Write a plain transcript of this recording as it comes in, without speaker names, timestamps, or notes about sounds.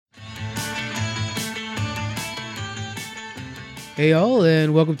Hey y'all,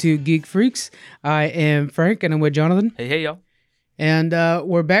 and welcome to Geek Freaks. I am Frank, and I'm with Jonathan. Hey, y'all. And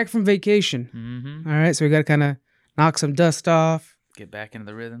we're back from vacation. Mm-hmm. All right, so we got to kind of knock some dust off. Get back into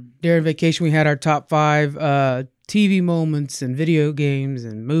the rhythm. During vacation, we had our top 5 TV moments and video games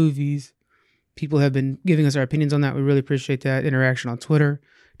and movies. People have been giving us our opinions on that. We really appreciate that interaction on Twitter.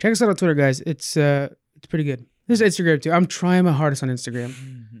 Check us out on Twitter, guys. It's pretty good. There's Instagram too. I'm trying my hardest on Instagram.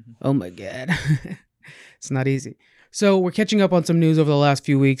 Oh my god, it's not easy. So we're catching up on some news over the last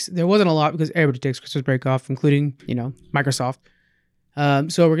few weeks. There wasn't a lot because everybody takes Christmas break off, including, Microsoft.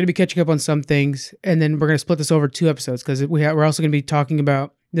 So we're going to be catching up on some things, and then we're going to split this over 2 episodes because we're also going to be talking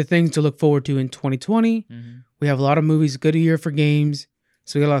about the things to look forward to in 2020. Mm-hmm. We have a lot of movies, good year for games,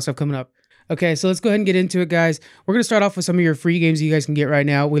 so we got a lot of stuff coming up. Okay, so let's go ahead and get into it, guys. We're going to start off with some of your free games you guys can get right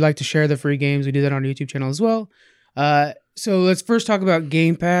now. We like to share the free games. We do that on our YouTube channel as well. So let's first talk about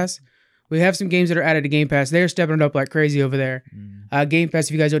Game Pass. We have some games that are added to Game Pass. They're stepping it up like crazy over there. Game Pass,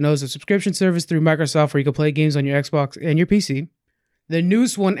 if you guys don't know, is a subscription service through Microsoft where you can play games on your Xbox and your PC. The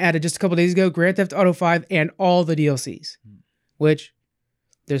newest one added just a couple days ago, Grand Theft Auto 5 and all the DLCs, which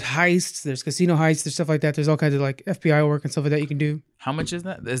there's heists, there's casino heists, there's stuff like that. There's all kinds of like FBI work and stuff like that you can do. How much is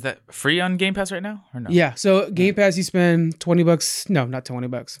that? Is that free on Game Pass right now or no? Yeah, so Game Pass, you spend $20. No, not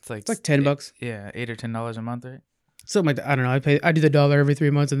 $20. It's like $10. Yeah, $8 or $10 a month, right? Something like that. I don't know. I do the $1 every 3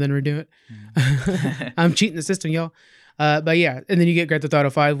 months and then redo it. I'm cheating the system, y'all. But yeah, and then you get Grand Theft Auto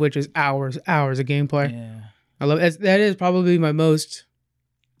 5, which is hours of gameplay. Yeah. I love it. That is probably my most,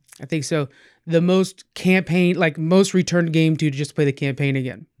 I think so, the most campaign, like most returned game to just play the campaign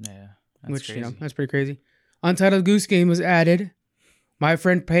again. Yeah. That's Which, crazy. That's pretty crazy. Untitled Goose Game was added. My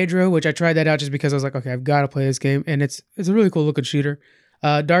Friend Pedro, which I tried that out just because I was like, okay, I've got to play this game. And it's a really cool looking shooter.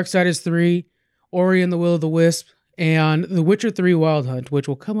 Darksiders 3, Ori and the Will of the Wisp, and The Witcher 3 Wild Hunt, which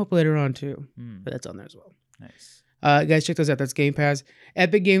will come up later on too. But that's on there as well. Nice. Guys, check those out. That's Game Pass.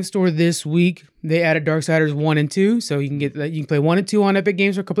 Epic Game Store this week, they added Darksiders 1 and 2. So you can get that. You can play 1 and 2 on Epic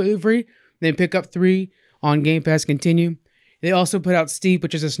Games for completely free. Then pick up 3 on Game Pass Continue. They also put out Steep,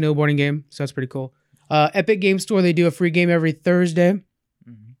 which is a snowboarding game. So that's pretty cool. Epic Game Store, they do a free game every Thursday.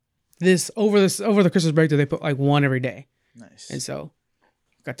 Over the Christmas break, though, they put like 1 every day. Nice. And so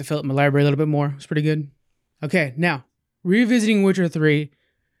got to fill up my library a little bit more. It's pretty good. Okay, now, revisiting Witcher 3.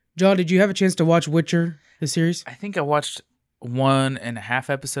 John, did you have a chance to watch Witcher, the series? I think I watched 1.5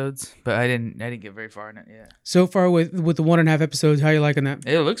 episodes, but I didn't get very far in it. Yeah. So far with the 1.5 episodes, how are you liking that?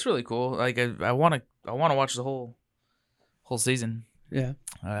 It looks really cool. Like I want to watch the whole season. Yeah.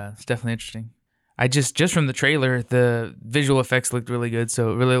 It's definitely interesting. I just from the trailer, the visual effects looked really good,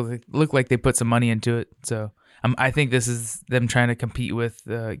 so it really looked like they put some money into it. So I think this is them trying to compete with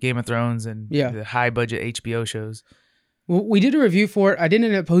Game of Thrones and the high budget HBO shows. Well, we did a review for it. I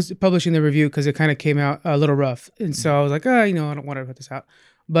didn't end up publishing the review because it kind of came out a little rough, and so I was like, I don't want to put this out.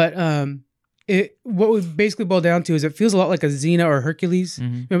 But what we basically boiled down to is it feels a lot like a Xena or Hercules.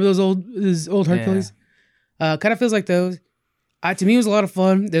 Remember those old Hercules? Kind of feels like those. To me, it was a lot of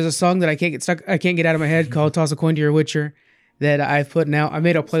fun. There's a song that I can't get out of my head called "Toss a Coin to Your Witcher" that I've put now. I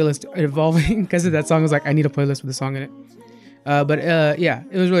made a playlist involving because of that song. I was like, I need a playlist with a song in it. Yeah,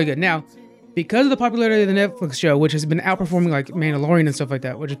 it was really good. Now, because of the popularity of the Netflix show, which has been outperforming like Mandalorian and stuff like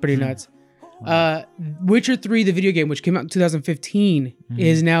that, which is pretty nuts. Witcher 3, the video game, which came out in 2015,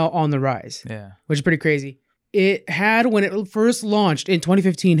 is now on the rise. Yeah, which is pretty crazy. It had, when it first launched in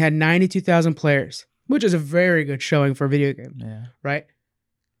 2015, had 92,000 players, which is a very good showing for a video game. Yeah. Right?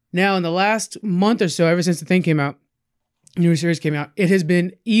 Now, in the last month or so, ever since the thing came out, new series came out, it has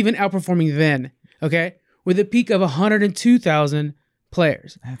been even outperforming then, okay? With a peak of 102,000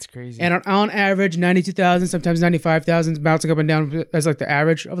 players. That's crazy. And on average, 92,000, sometimes 95,000, bouncing up and down. That's like the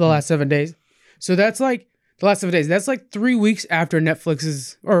average of the last 7 days. So that's like the last 7 days. That's like 3 weeks after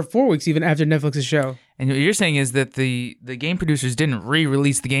Netflix's, or 4 weeks even after Netflix's show. And what you're saying is that the game producers didn't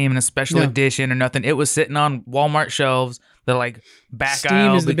re-release the game in a special edition or nothing. It was sitting on Walmart shelves. They're like back Steam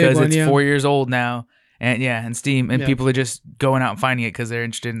aisle is the because big one, it's 4 years old now. And Steam. And Yeah. people are just going out and finding it because they're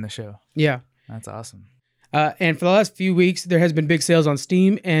interested in the show. Yeah. That's awesome. And for the last few weeks, there has been big sales on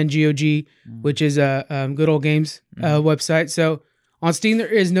Steam and GOG, which is a Good Old Games website. So on Steam, there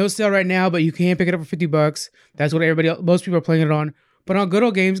is no sale right now, but you can pick it up for $50. That's what most people are playing it on. But on Good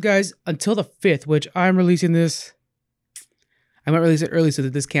Old Games, guys, until the 5th, which I'm releasing this, I might release it early so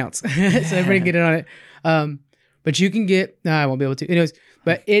that this counts. So everybody can get in on it. But you can get, I won't be able to. Anyways,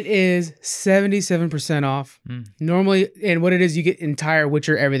 but it is 77% off. Normally, and what it is, you get entire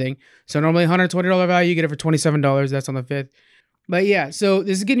Witcher everything. So normally $120 value, you get it for $27. That's on the 5th. But yeah, so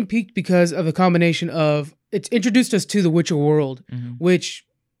this is getting peaked because of a combination of, it's introduced us to the Witcher world, which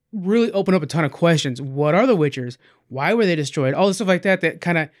really open up a ton of questions. What are the Witchers? Why were they destroyed? All the stuff like that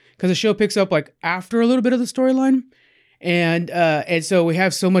kind of, because the show picks up like after a little bit of the storyline. And so we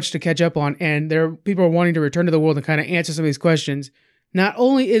have so much to catch up on, and people are wanting to return to the world and kind of answer some of these questions. Not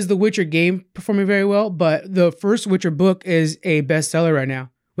only is the Witcher game performing very well, but the first Witcher book is a bestseller right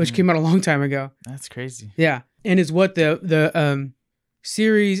now, which came out a long time ago. That's crazy. Yeah, and is what the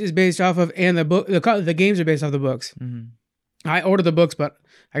series is based off of, and the games are based off the books. Mm-hmm. I ordered the books, but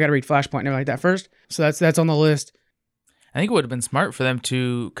I got to read Flashpoint and everything like that first, so that's on the list. I think it would have been smart for them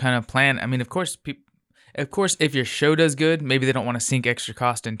to kind of plan. I mean, of course, if your show does good, maybe they don't want to sink extra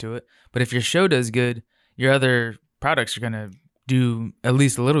cost into it. But if your show does good, your other products are going to do at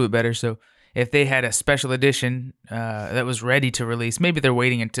least a little bit better. So if they had a special edition that was ready to release, maybe they're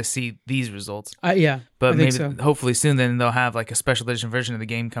waiting to see these results. Yeah, but maybe so. Hopefully soon then they'll have like a special edition version of the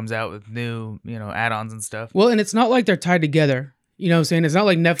game comes out with new, add-ons and stuff. Well, and it's not like they're tied together. You know what I'm saying? It's not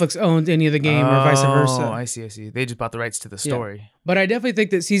like Netflix owns any of the game or vice versa. Oh, I see. They just bought the rights to the story. Yeah. But I definitely think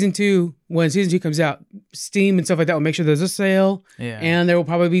that when season 2 comes out, Steam and stuff like that will make sure there's a sale. Yeah. And there will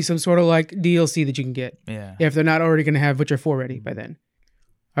probably be some sort of like DLC that you can get. Yeah. If they're not already going to have Witcher 4 ready by then.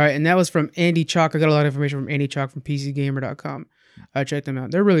 All right. And that was from Andy Chalk. I got a lot of information from Andy Chalk from PCGamer.com. Check them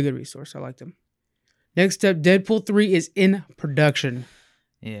out. They're a really good resource. I like them. Next up, Deadpool 3 is in production.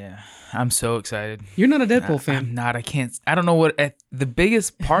 Yeah, I'm so excited. You're not a Deadpool fan. I'm not. I can't. I don't know what the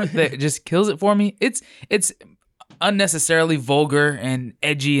biggest part that just kills it for me. It's unnecessarily vulgar and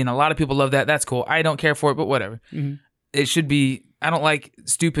edgy, and a lot of people love that. That's cool. I don't care for it, but whatever. Mm-hmm. It should be. I don't like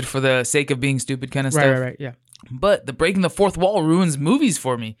stupid for the sake of being stupid kind of stuff. Right. Yeah. But the breaking the fourth wall ruins movies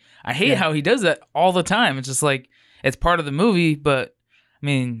for me. I hate how he does that all the time. It's just like it's part of the movie, but. I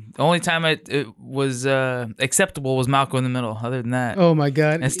mean, the only time it was acceptable was Malcolm in the Middle. Other than that, oh my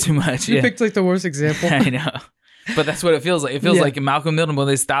god, that's too much. You picked like the worst example. I know, but that's what it feels like. It feels like Malcolm in the Middle when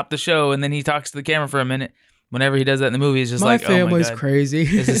they stop the show and then he talks to the camera for a minute. Whenever he does that in the movie, it's just my family's crazy.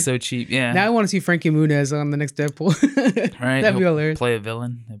 This is so cheap. Yeah. Now I want to see Frankie Muniz on the next Deadpool. Right, that'd be hilarious. Play a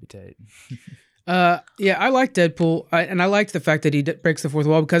villain. That'd be tight. I like Deadpool, and I liked the fact that he breaks the fourth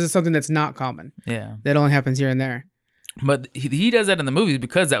wall because it's something that's not common. Yeah, that only happens here and there. But he does that in the movies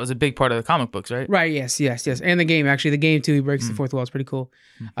because that was a big part of the comic books, right? Right, yes. And the game, actually. The game, too, he breaks the fourth wall. It's pretty cool.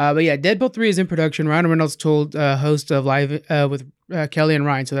 But yeah, Deadpool 3 is in production. Ryan Reynolds told host of Live with Kelly and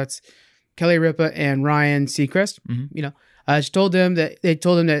Ryan. So that's Kelly Ripa and Ryan Seacrest. Mm-hmm. She told them that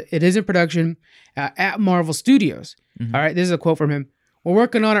it is in production at Marvel Studios. Mm-hmm. All right, this is a quote from him. "We're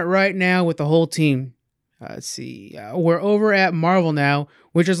working on it right now with the whole team. Let's see. We're over at Marvel now,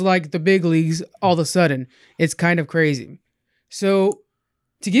 which is like the big leagues all of a sudden. It's kind of crazy." So,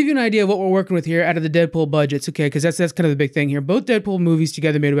 to give you an idea of what we're working with here out of the Deadpool budgets, okay, because that's kind of the big thing here. Both Deadpool movies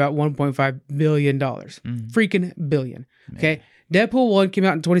together made about $1.5 billion. Freaking billion. Okay. Deadpool 1 came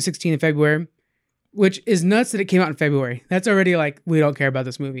out in 2016 in February, which is nuts that it came out in February. That's already like, we don't care about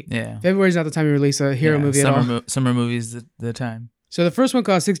this movie. Yeah. February's not the time you release a hero movie at all. Summer movies the time. So the first one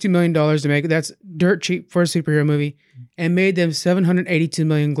cost $60 million to make. That's dirt cheap for a superhero movie, and made them $782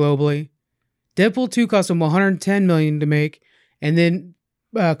 million globally. Deadpool 2 cost them $110 million to make, and then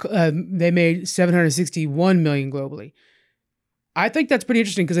they made $761 million globally. I think that's pretty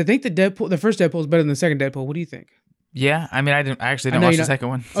interesting because I think the first Deadpool is better than the second Deadpool. What do you think? Yeah, I mean, I actually didn't watch the second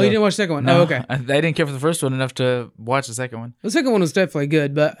one. So. Oh, you didn't watch the second one? No, oh, okay. I didn't care for the first one enough to watch the second one. The second one was definitely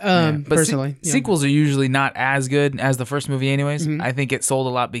good, but personally. Sequels are usually not as good as the first movie anyways. Mm-hmm. I think it sold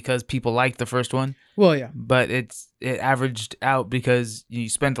a lot because people liked the first one. Well, yeah. But it averaged out because you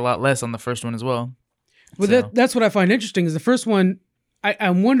spent a lot less on the first one as well. Well, that's what I find interesting is the first one,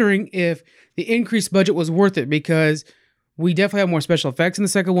 I'm wondering if the increased budget was worth it because... we definitely have more special effects in the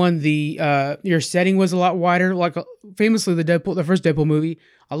second one. Your setting was a lot wider. Like famously, the first Deadpool movie,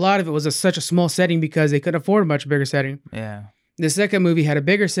 a lot of it was such a small setting because they couldn't afford a much bigger setting. Yeah. The second movie had a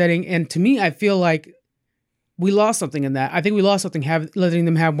bigger setting, and to me, I feel like we lost something in that. I think we lost something letting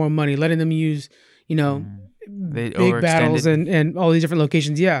them have more money, letting them use, big battles and all these different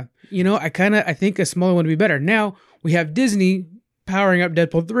locations. Yeah. I think a smaller one would be better. Now we have Disney powering up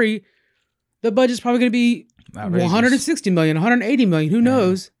Deadpool 3. The budget's probably going to be outrageous. 160 million, 180 million. Who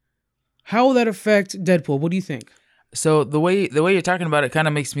knows? How will that affect Deadpool? What do you think? So the way you're talking about it kind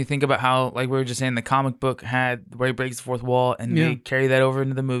of makes me think about how, like we were just saying, the comic book had where he breaks the fourth wall, and they carry that over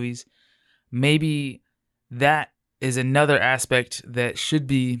into the movies. Maybe that is another aspect that should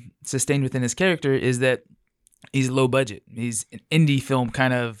be sustained within his character is that he's low budget. He's an indie film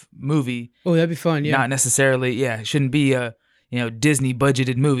kind of movie. Oh, that'd be fun. Yeah, not necessarily. Yeah, it shouldn't be a Disney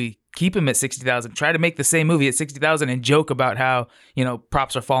budgeted movie keep him at 60,000. Try to make the same movie at 60,000 and joke about how,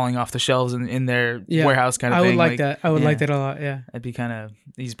 props are falling off the shelves in their warehouse kind of I thing. would like that. I would like that a lot. Yeah. That'd be kind of,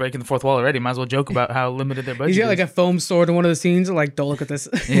 he's breaking the fourth wall already. Might as well joke about how limited their budget He's got is. like a foam sword in one of the scenes. Like, don't look at this.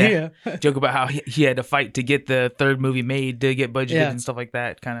 Yeah. Joke about how he had to fight to get the third movie made to get budgeted and stuff like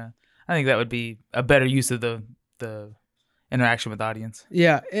that. Kind of, I think that would be a better use of the interaction with the audience.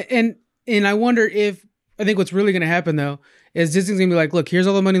 Yeah. And I wonder if, I think what's really going to happen though, is Disney's going to be like, look, here's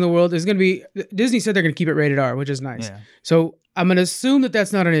all the money in the world. There's going to be, Disney said they're going to keep it rated R, which is nice. Yeah. So I'm going to assume that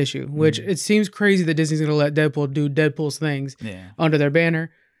that's not an issue, which it seems crazy that Disney's going to let Deadpool do Deadpool's things under their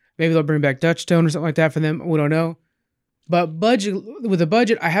banner. Maybe they'll bring back Touchstone or something like that for them. We don't know. But with a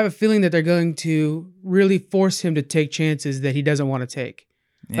budget, I have a feeling that they're going to really force him to take chances that he doesn't want to take.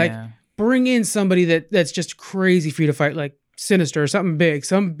 Yeah. Like, bring in somebody that's just crazy for you to fight, like Sinister or something big,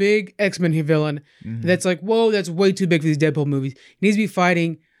 some big X-Men villain that's like, whoa, that's way too big for these Deadpool movies. He needs to be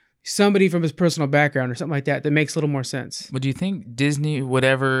fighting somebody from his personal background or something like that makes a little more sense. But do you think Disney would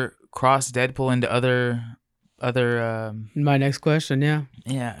ever cross Deadpool into other My next question, yeah.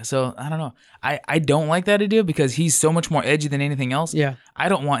 Yeah, so I don't know. I don't like that idea because he's so much more edgy than anything else. Yeah. I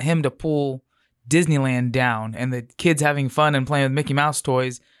don't want him to pull Disneyland down and the kids having fun and playing with Mickey Mouse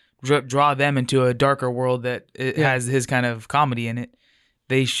toys draw them into a darker world that has his kind of comedy in it.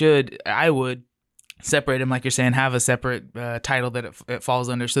 I would separate him, like you're saying, have a separate title that it falls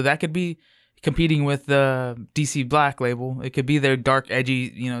under. So that could be competing with the DC Black label. It could be their dark, edgy,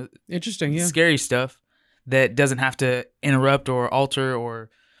 interesting, scary stuff that doesn't have to interrupt or alter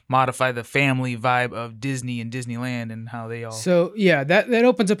or modify the family vibe of Disney and Disneyland and how they all. So yeah, that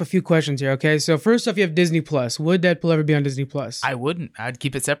opens up a few questions here. Okay, so first off, you have Disney Plus. Would Deadpool ever be on Disney Plus? I wouldn't. I'd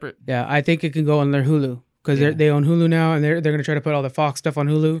keep it separate. Yeah, I think it can go on their Hulu because they own Hulu now, and they're going to try to put all the Fox stuff on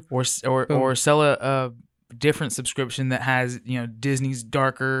Hulu. Or sell a different subscription that has Disney's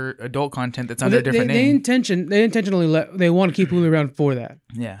darker adult content that's under a different name. They intentionally they want to keep Hulu around for that.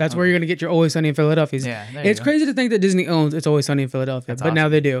 Yeah, that's where you're going to get your Always Sunny in Philadelphia. Yeah, it's crazy to think that Disney owns It's Always Sunny in Philadelphia, that's but awesome. Now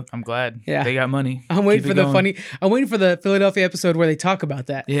they do. I'm glad. Yeah, they got money. I'm waiting for the Philadelphia episode where they talk about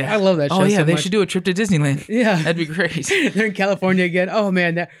that. Yeah, I love that show. Oh yeah, so they much. should do a trip to Disneyland. Yeah, that'd be great. They're in California again. Oh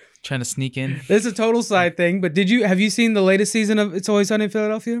man, trying to sneak in. This is a total side thing, but have you seen the latest season of It's Always Sunny in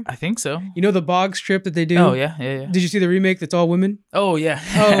Philadelphia? I think so. You know the Bog strip that they do? Oh yeah. Did you see the remake that's all women? Oh yeah.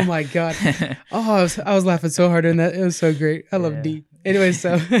 Oh my god. Oh, I was laughing so hard in that. It was so great. I love D. Anyway,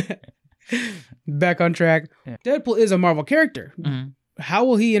 so back on track. Yeah. Deadpool is a Marvel character. Mm-hmm. How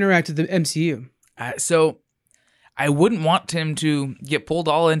will he interact with the MCU? So I wouldn't want him to get pulled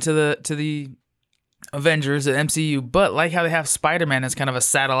all into the Avengers at MCU, but like how they have Spider-Man as kind of a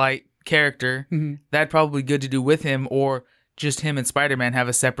satellite character, that'd probably be good to do with him, or just him and Spider-Man have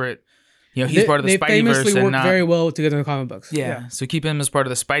a separate, he's part of the Spideyverse. They famously work very well together in the comic books. Yeah, so keep him as part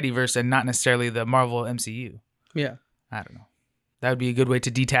of the Spideyverse and not necessarily the Marvel MCU. Yeah. I don't know. That would be a good way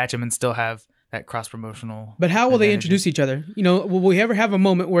to detach him and still have that cross-promotional. But how will they introduce each other? Will we ever have a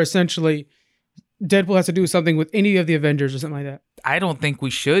moment where essentially Deadpool has to do something with any of the Avengers or something like that? I don't think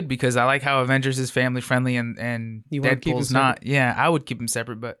we should, because I like how Avengers is family friendly and Deadpool's not. Yeah, I would keep them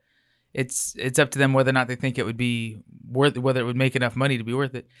separate, but it's up to them whether or not they think it would be worth it, whether it would make enough money to be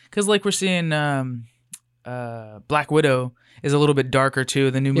worth it. Because like we're seeing, Black Widow is a little bit darker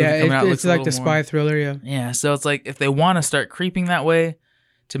too. The new movie coming out looks like the spy thriller. Yeah. Yeah, so it's like if they want to start creeping that way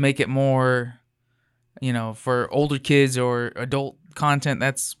to make it more, for older kids or adult content,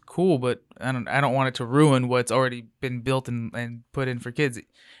 that's cool, but I don't want it to ruin what's already been built and put in for kids.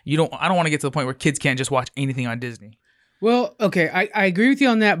 I don't want to get to the point where kids can't just watch anything on Disney. Well, okay, I agree with you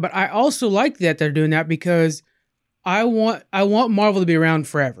on that, but I also like that they're doing that because I want Marvel to be around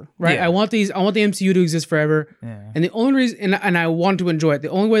forever, right? Yeah. I want the MCU to exist forever. Yeah. And the only reason, and I want to enjoy it, the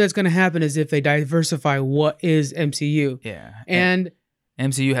only way that's going to happen is if they diversify what is MCU. Yeah. And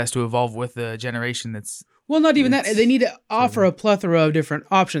MCU has to evolve with the generation that's... Well, not even that. They need to offer a plethora of different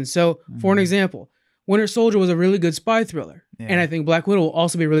options. So, for an example, Winter Soldier was a really good spy thriller. Yeah. And I think Black Widow will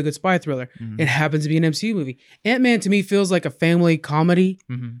also be a really good spy thriller. Mm-hmm. It happens to be an MCU movie. Ant-Man, to me, feels like a family comedy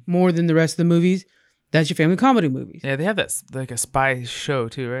more than the rest of the movies. That's your family comedy movies. Yeah, they have that, like a spy show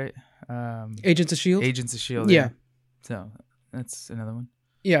too, right? Agents of S.H.I.E.L.D.? Agents of S.H.I.E.L.D. Yeah. So, that's another one.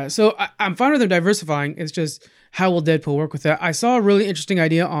 Yeah, so I'm fine with them diversifying. It's just, how will Deadpool work with that? I saw a really interesting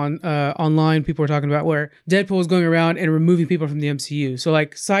idea on online. People were talking about where Deadpool was going around and removing people from the MCU. So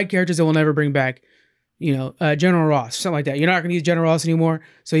like side characters that we'll never bring back, General Ross, something like that. You're not going to use General Ross anymore.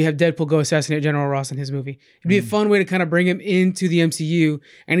 So you have Deadpool go assassinate General Ross in his movie. It'd be a fun way to kind of bring him into the MCU,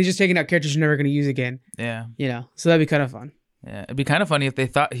 and he's just taking out characters you're never going to use again. Yeah. So that'd be kind of fun. Yeah, it'd be kind of funny if they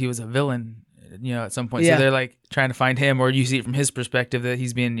thought he was a villain at some point. Yeah. So they're like trying to find him, or you see it from his perspective that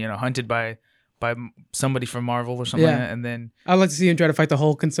he's being, hunted by somebody from Marvel or something Yeah. like that. And then I'd like to see him try to fight the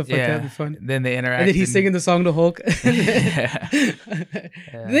Hulk and stuff like that. It'd be fun. then they interact. And then he's singing the song to Hulk. Yeah.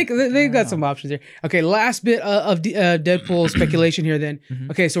 They got some options here. Okay, last bit of Deadpool speculation here then.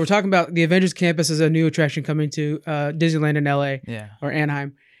 Mhm. Okay, so we're talking about the Avengers Campus as a new attraction coming to Disneyland in LA Yeah. or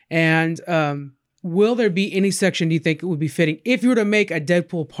Anaheim. And will there be any section do you think it would be fitting? If you were to make a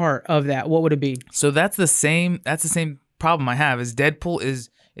Deadpool part of that, what would it be? So that's the same problem I have is Deadpool is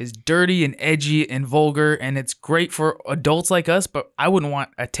dirty and edgy and vulgar, and it's great for adults like us, but I wouldn't want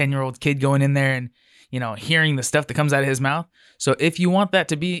a 10-year-old kid going in there and hearing the stuff that comes out of his mouth. So if you want that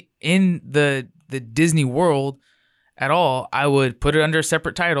to be in the Disney world at all, I would put it under a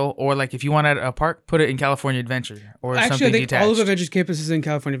separate title, or like if you want a park, put it in California Adventure or Actually, something I think detached. all of Avengers Campus is in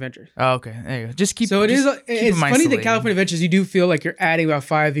California Adventure. Oh, okay, there you go. Just keep. So it's them funny that isolated. California Adventures, you do feel like you're adding about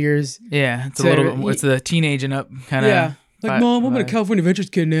 5 years. Yeah, it's a So, little bit. It's the teenage and up kind of. Yeah. Like, Mom, I'm a California Adventures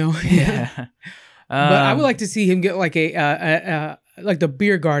kid now. Yeah. But I would like to see him get like a like the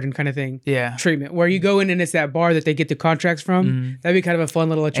beer garden kind of thing Yeah. treatment, where you go in and it's that bar that they get the contracts from. Mhm. That'd be kind of a fun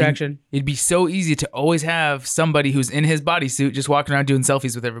little attraction. It'd be so easy to always have somebody who's in his bodysuit just walking around doing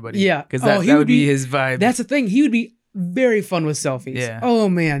selfies with everybody. Yeah. Because Oh, that he would would be be- his vibe. That's the thing. He would be very fun with selfies. Yeah. Oh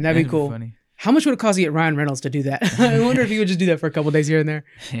man, that'd be cool. funny. How much would it cost to get Ryan Reynolds to do that? I wonder if he would just do that for a couple days here and there.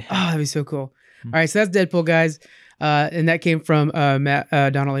 Yeah. Oh, that'd be so cool. All right, so that's Deadpool, guys. And that came from Matt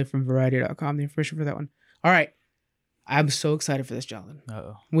Donnelly from Variety.com, the information for that one. All right. I'm so excited for this, Jonathan.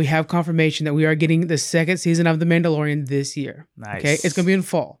 Uh-oh. We have confirmation that we are getting the second season of The Mandalorian this year. Nice. Okay, it's going to be in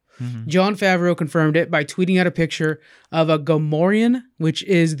fall. Mhm. Jon Favreau confirmed it by tweeting out a picture of a Gamorrean, which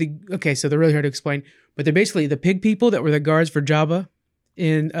is okay, so they're really hard to explain, but they're basically the pig people that were the guards for Jabba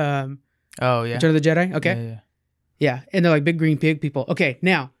in Oh, yeah. Return of the Jedi. Okay. Yeah, yeah. Yeah, and they're like big green pig people. Okay,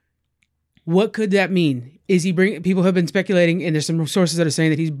 now, what could that mean? Is he bringing? People have been speculating, and there's some sources that are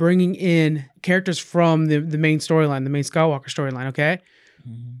saying that he's bringing in characters from the main storyline, the main Skywalker storyline. Okay,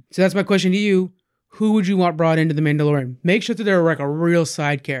 Mhm. so that's my question to you: who would you want brought into the Mandalorian? Make sure that they're like a real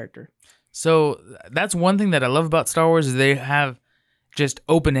side character. So that's one thing that I love about Star Wars is they have just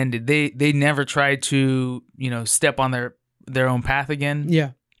open-ended. They never try to, step on their own path again.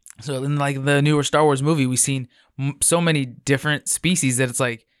 Yeah, So in like the newer Star Wars movie, we've seen so many different species that it's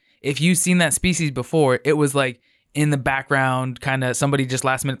like, if you've seen that species before, it was like in the background, kind of somebody just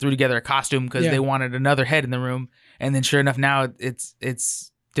last minute threw together a costume because Yeah. they wanted another head in the room. And then sure enough, now it's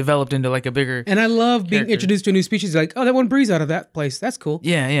developed into like a bigger. and I love being Character. introduced to a new species. Like, oh, that one breeze out of that place. That's cool.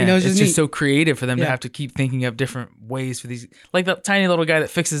 Yeah, yeah. it's It's just just neat. so creative for them to Yeah. have to keep thinking of different ways for these. Like the tiny little guy that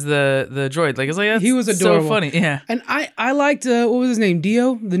fixes the droid. Like, it's like, that's He was so adorable. funny. Yeah. And I liked what was his name?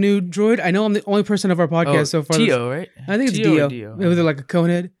 Dio, the new droid. I know I'm the only person of our podcast so far. Tio, right? I think it's Tio or Dio. It was like a cone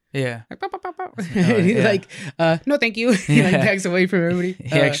head. Yeah. Like, pow, pow, pow, pow. And he's yeah. like, no, thank you. He like Yeah. backs away from everybody.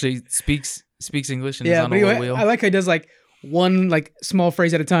 He actually speaks English and is yeah, on but a little anyway, wheel. I like how he does like one like small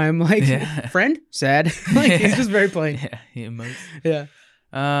phrase at a time. Like, Yeah. friend, sad. Like he's Yeah. just very plain. Yeah, he emotes. Yeah.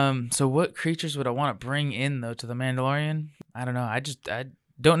 So what creatures would I want to bring in though to the Mandalorian? I don't know. I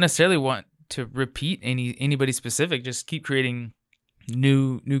don't necessarily want to repeat anybody specific. Just keep creating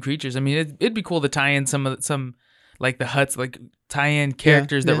new creatures. I mean, it'd be cool to tie in some like the Hutts, like tie in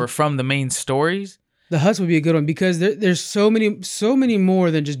characters that yeah. were from the main stories. The Hutts would be a good one because there's so many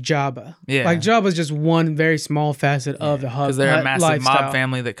more than just Jabba. Yeah. Like Jabba's just one very small facet of the Hutt Because they're a Hutt massive lifestyle. mob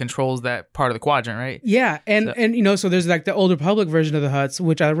family that controls that part of the quadrant, right? Yeah, and so there's like the Old Republic version of the Hutts,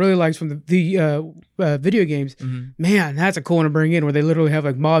 which I really liked from the video games. Mhm. Man, that's a cool one to bring in, where they literally have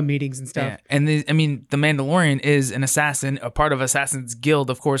like mob meetings and stuff. Yeah. And the Mandalorian is an assassin, a part of Assassin's Guild.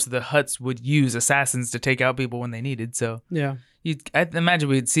 Of course, the Hutts would use assassins to take out people when they needed. So Yeah, I imagine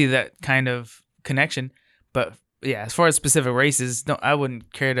we'd see that kind of connection. But yeah, as far as specific races, I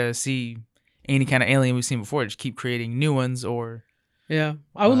wouldn't care to see any kind of alien we've seen before. Just keep creating new ones, or yeah.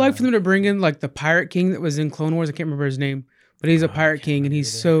 I would like for them to bring in like the Pirate King that was in Clone Wars. I can't remember his name, but he's a Pirate King and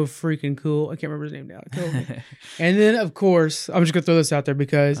he's so freaking cool. I can't remember his name now. And then of course, I'm just gonna throw this out there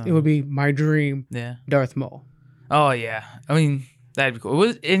because it would be my dream, yeah. Darth Maul. Oh yeah, I mean that'd be cool. It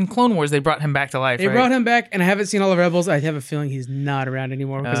was, in Clone Wars, they brought him back to life. They right? brought him back, and I haven't seen all the Rebels. I have a feeling he's not around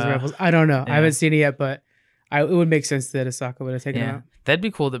anymore because of the Rebels. I don't know. yeah. I haven't seen it yet, but it would make sense that Ahsoka would have taken him Yeah, out. that'd be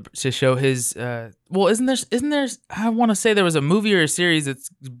cool to show his. Well, isn't there? I want to say there was a movie or a series that's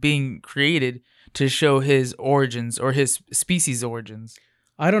being created to show his origins or his species origins.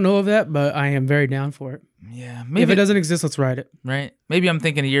 I don't know of that, but I am very down for it. Yeah, If maybe it doesn't exist, let's write it. right. Maybe I'm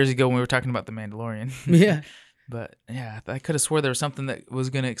thinking of years ago when we were talking about the Mandalorian. Yeah. But yeah, I could have swore there was something that was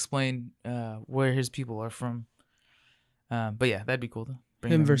going to explain where his people are from. But yeah, that'd be cool though.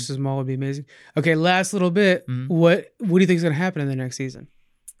 bring Him him. versus Maul would be amazing. Okay, last little bit. Mhm. What do you think is going to happen in the next season?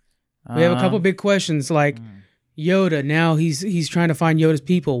 We have a couple big questions like Yoda. Now he's trying to find Yoda's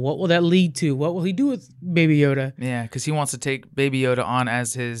people. What will that lead to? What will he do with Baby Yoda? Yeah, because he wants to take Baby Yoda on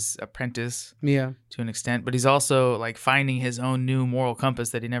as his apprentice Yeah, to an extent, but he's also like finding his own new moral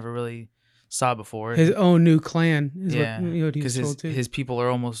compass that he never really saw before. his own new clan is yeah, what Yoda was because told too. his people are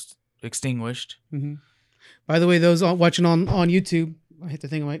almost extinguished. hmm By the way, those watching on YouTube, I hit the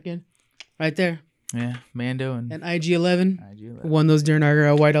thing again, right there. Yeah, Mando and And IG-11 IG-11. won those during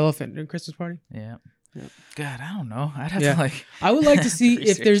our White Elephant Christmas party. Yeah. Yeah. God, I don't know. I'd have Yeah. to like. I would like to see if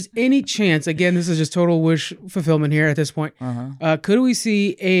Research. there's any chance. Again, this is just total wish fulfillment here at this point. Could we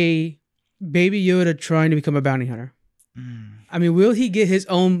see a Baby Yoda trying to become a bounty hunter? I mean, will he get his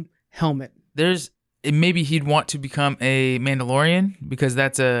own helmet? Maybe he'd want to become a Mandalorian because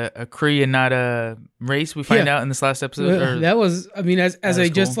that's a Kree and not a race. We find out in this last episode. Or, That was, I mean, as That a was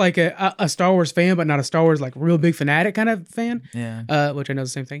just cool. like a Star Wars fan, but not a Star Wars like real big fanatic kind of fan. yeah. Which I know is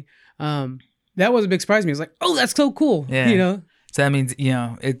the same thing. That was a big surprise to me. It was like, oh, that's so cool. Yeah. You know. So that means,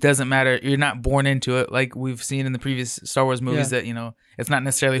 it doesn't matter. You're not born into it like we've seen in the previous Star Wars movies that, it's not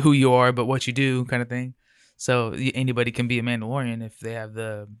necessarily who you are, but what you do kind of thing. So anybody can be a Mandalorian if they have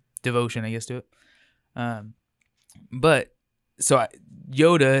the devotion, I guess, to it. But so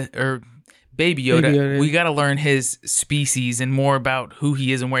Yoda or Baby Yoda, we got to learn his species and more about who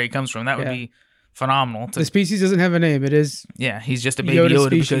he is and where he comes from. That would be phenomenal. The species doesn't have a name. It is he's just a Baby Yoda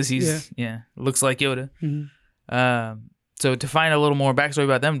because he's looks like Yoda. So to find a little more backstory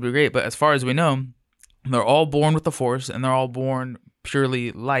about them would be great. But as far as we know, they're all born with the Force and they're all born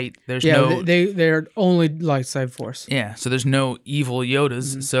purely light. There's no they're only light side Force. Yeah, so there's no evil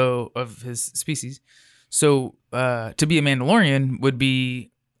Yodas so of his species. So to be a Mandalorian would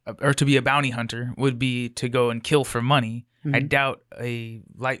be, or to be a bounty hunter would be to go and kill for money. I doubt a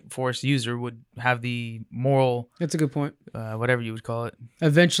light Force user would have the moral. That's a good point. Whatever you would call it.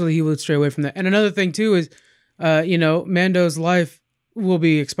 Eventually, he would stray away from that. And another thing too is, Mando's life will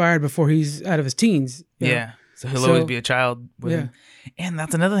be expired before he's out of his teens. Yeah, so he'll always be a child with him. And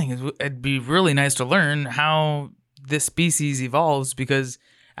that's another thing. It'd be really nice to learn how this species evolves because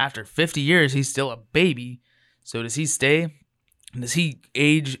after 50 years, he's still a baby. So does he stay? Does he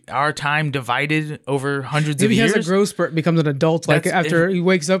age our time divided over hundreds of years? Maybe he has a growth spurt, becomes an adult. Like after he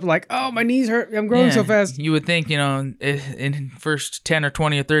wakes up, like, oh, my knees hurt. I'm growing so fast. You would think, in first 10 or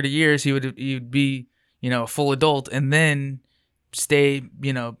 20 or 30 years, he'd be, a full adult and then stay,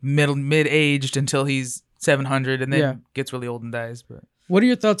 mid-aged until he's 700 and then gets really old and dies. But what are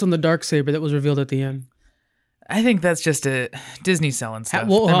your thoughts on the Darksaber that was revealed at the end? I think that's just a Disney selling stuff.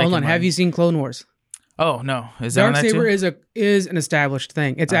 Well, hold on. Have you seen Clone Wars? Oh no, is that on that too? Darksaber is an established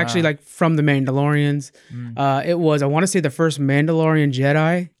thing. It's actually like from the Mandalorians. It was, I want to say, the first Mandalorian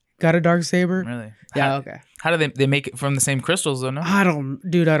Jedi got a Darksaber. Really? Yeah. Okay. How do they make it from the same crystals though? No, I don't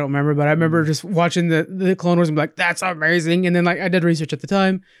remember, but I remember just watching the Clone Wars and be like, that's amazing. And then like I did research at the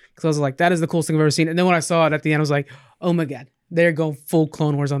time because I was like, that is the coolest thing I've ever seen. And then when I saw it at the end, I was like, oh my god, they're going full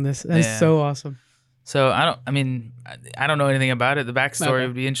Clone Wars on this. That's so awesome. So I don't know anything about it. The backstory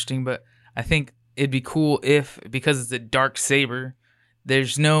would be interesting, but I think it'd be cool if, because it's a dark saber,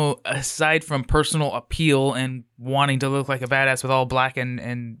 there's no, aside from personal appeal and wanting to look like a badass with all black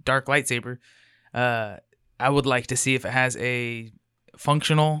and dark lightsaber, I would like to see if it has a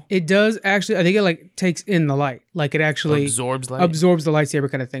functional. It does actually. I think it like takes in the light, like it actually absorbs light. Absorbs the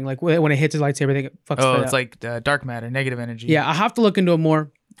lightsaber kind of thing. Like when it hits the lightsaber, I think it fucks. Oh, it's like dark matter, negative energy. Yeah, I have to look into it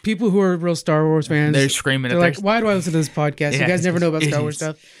more. People who are real Star Wars fans, they're screaming. They're like, "Why do I listen to this podcast? You guys never know about Star Wars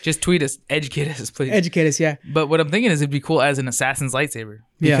stuff." Just tweet us, educate us, please. Educate us, yeah. But what I'm thinking is it'd be cool as an assassin's lightsaber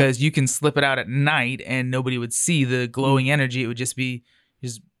because you can slip it out at night and nobody would see the glowing energy. It would just be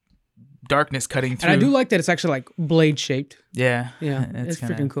just darkness cutting through. And I do like that it's actually like blade shaped. Yeah, it's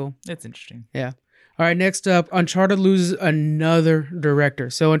freaking cool. It's interesting. Yeah. All right, next up, Uncharted loses another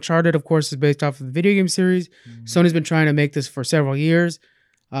director. So Uncharted, of course, is based off of the video game series. Sony's been trying to make this for several years.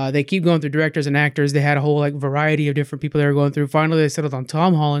 They keep going through directors and actors. They had a whole like variety of different people they were going through. Finally, they settled on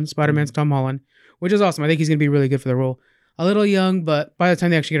Tom Holland, Spider-Man's Tom Holland, which is awesome. I think he's going to be really good for the role. A little young, but by the time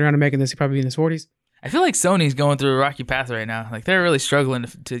they actually get around to making this, he'll probably be in his 40s. I feel like Sony's going through a rocky path right now. Like they're really struggling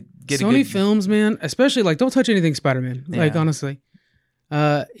to get Sony films, man, especially like don't touch anything Spider-Man. Like honestly.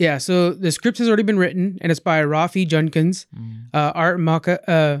 So the script has already been written and it's by Rafi Junkins, Art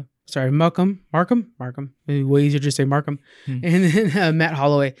Markham. Maybe way easier to just say Markham. And then Matt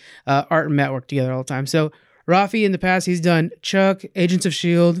Holloway. Art and Matt work together all the time. So Rafi in the past, he's done Chuck, Agents of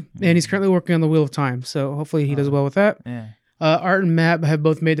S.H.I.E.L.D., and he's currently working on The Wheel of Time. So hopefully he does well with that. Yeah. Art and Matt have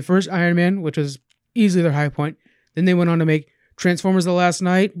both made the first Iron Man, which was easily their high point. Then they went on to make Transformers: The Last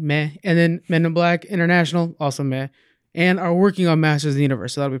Night, meh. And then Men in Black International, also meh. And are working on Masters of the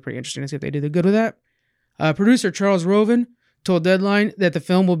Universe. So that'll be pretty interesting to see if they do the good with that. Producer Charles Roven told Deadline that the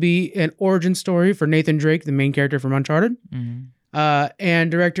film will be an origin story for Nathan Drake, the main character from Uncharted.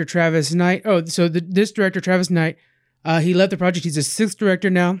 And director Travis Knight. This director, Travis Knight, he left the project. He's the 6th director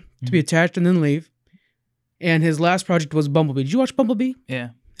now to be attached and then leave. And his last project was Bumblebee. Did you watch Bumblebee? Yeah.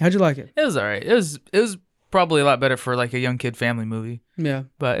 How'd you like it? It was all right. It was probably a lot better for like a young kid family movie. Yeah.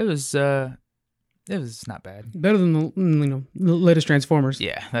 But it was not bad. Better than the latest Transformers.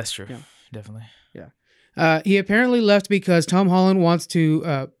 Yeah, that's true. Yeah. Definitely. Yeah. He apparently left because Tom Holland wants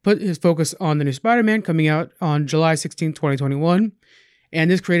to put his focus on the new Spider-Man coming out on July 16, 2021. And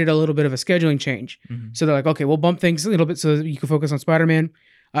this created a little bit of a scheduling change. So they're like, okay, we'll bump things a little bit so that you can focus on Spider-Man.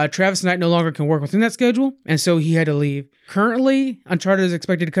 Travis Knight no longer can work within that schedule, and so he had to leave. Currently, Uncharted is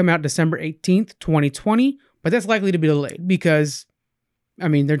expected to come out December 18th, 2020, but that's likely to be delayed because, I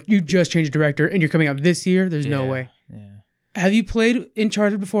mean, you just changed director and you're coming out this year. There's no way. Yeah. Have you played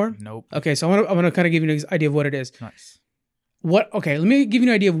Uncharted before? Nope. Okay, so I'm gonna kind of give you an idea of what it is. Nice. Okay, let me give you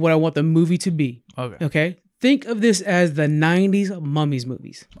an idea of what I want the movie to be. Okay? Think of this as the 90s Mummies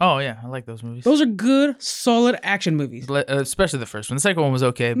movies. Oh, yeah. I like those movies. Those are good, solid action movies. Especially the first one. The second one was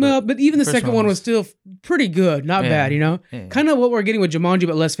okay. But even the second one was still pretty good. Not bad, you know? Yeah. Kind of what we're getting with Jumanji,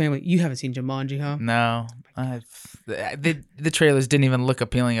 but less family. You haven't seen Jumanji, huh? No. The trailers didn't even look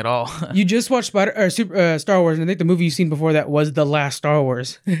appealing at all. You just watched Star Wars, and I think the movie you've seen before that was The Last Star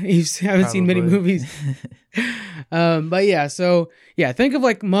Wars. You haven't seen many movies. But yeah, so yeah, think of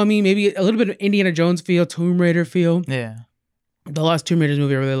like Mummy, maybe a little bit of Indiana Jones feel, Tomb Raider feel. Yeah. The last Tomb Raiders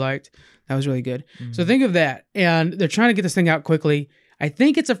movie I really liked. That was really good. So think of that. And they're trying to get this thing out quickly. I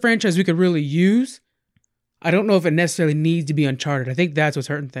think it's a franchise we could really use. I don't know if it necessarily needs to be Uncharted. I think that's what's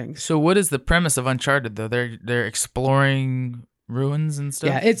hurting things. So what is the premise of Uncharted though? They're exploring ruins and stuff?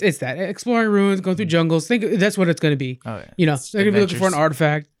 Yeah, it's that. Exploring ruins, going through jungles. Think that's what it's going to be. Oh, yeah. You know, they're going to be looking for an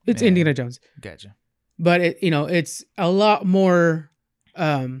artifact. It's Indiana Jones. Gotcha. But it's a lot more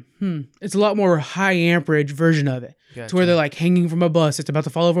it's a lot more high amperage version of it. Gotcha. To where they're like hanging from a bus, it's about to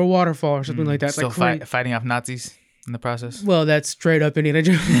fall over a waterfall or something like that. It's still like fighting off Nazis in the process. Well, that's straight up Indiana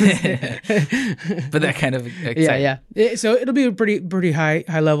Jones. But that kind of exciting. Yeah. So it'll be a pretty high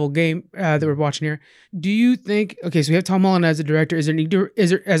level game that we're watching here. Do you think? Okay, so we have Tom Holland as a director. Is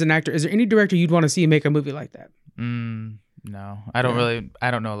there as an actor? Is there any director you'd want to see make a movie like that? No, I don't really.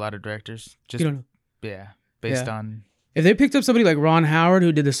 I don't know a lot of directors. Just you don't know. Yeah, based on. If they picked up somebody like Ron Howard,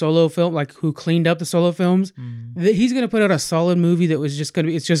 who did the Solo film, like who cleaned up the Solo films, he's gonna put out a solid movie that was just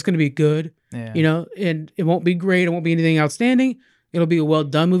gonna be good. Yeah. You know, and it won't be great. It won't be anything outstanding. It'll be a well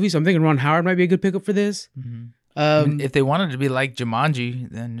done movie. So I'm thinking Ron Howard might be a good pickup for this. If they wanted to be like Jumanji,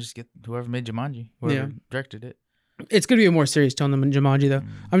 then just get whoever made Jumanji, whoever directed it. It's gonna be a more serious tone than Jumanji, though.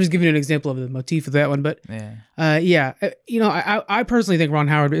 I'm just giving you an example of the motif of that one, but you know, I personally think Ron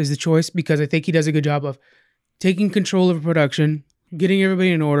Howard is the choice because I think he does a good job of taking control of production, getting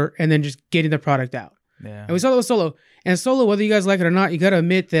everybody in order, and then just getting the product out. Yeah. And we saw that with Solo. And Solo, whether you guys like it or not, you got to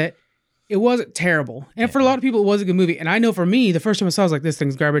admit that it wasn't terrible. And for a lot of people, it was a good movie. And I know for me, the first time I saw it, I was like, this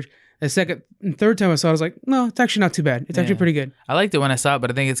thing's garbage. The second and third time I saw it, I was like, no, it's actually not too bad. It's actually pretty good. I liked it when I saw it, but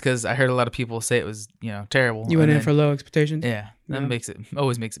I think it's because I heard a lot of people say it was, terrible. You went in for low expectations? Yeah. That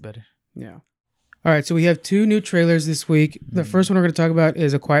always makes it better. Yeah. All right. So we have 2 new trailers this week. The first one we're going to talk about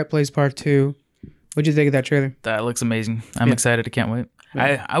is A Quiet Place Part 2. What'd you think of that trailer? That looks amazing. I'm excited. I can't wait.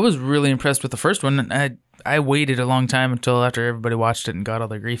 Yeah. I was really impressed with the first one. I waited a long time until after everybody watched it and got all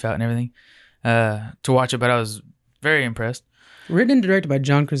their grief out and everything to watch it, but I was very impressed. Written and directed by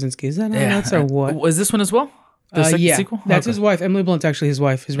John Krasinski. Is that that's our what? Was this one as well? The second sequel? That's his wife. Emily Blunt's actually his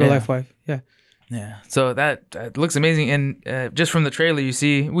wife, his real life wife. Yeah. Yeah. So that looks amazing. And just from the trailer, we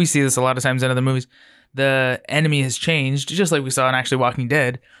see this a lot of times in other movies. The enemy has changed, just like we saw in actually Walking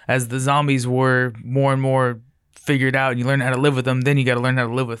Dead, as the zombies were more and more figured out and you learn how to live with them. Then you got to learn how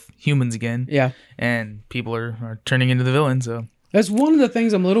to live with humans again. Yeah. And people are turning into the villain. So that's one of the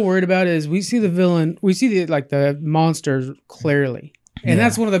things I'm a little worried about is we see the villain, we see the monsters clearly. And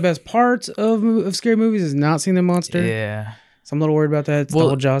that's one of the best parts of scary movies is not seeing the monster. Yeah. So I'm a little worried about that. It's the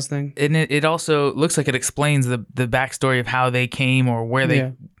whole Jaws thing. And it also looks like it explains the backstory of how they came or where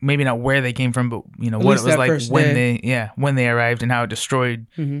they, maybe not where they came from, but what it was like when they arrived and how it destroyed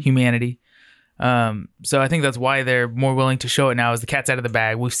humanity. So I think that's why they're more willing to show it now as the cat's out of the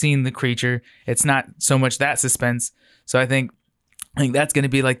bag. We've seen the creature. It's not so much that suspense. So I think that's going to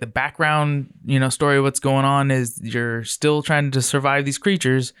be like the background, story of what's going on is you're still trying to survive these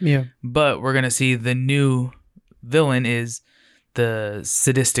creatures. Yeah. But we're going to see the new villain is the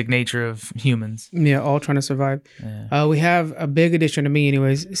sadistic nature of humans. Yeah, all trying to survive. Yeah. We have a big addition to me,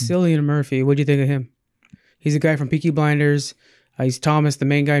 anyways. Cillian Murphy. What'd you think of him? He's a guy from Peaky Blinders. He's Thomas, the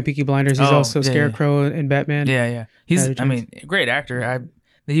main guy in Peaky Blinders. He's also Scarecrow in Batman. Yeah. He's, great actor.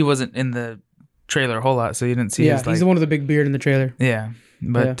 He wasn't in the trailer a whole lot, so you didn't see his, he's the one with the big beard in the trailer. Yeah,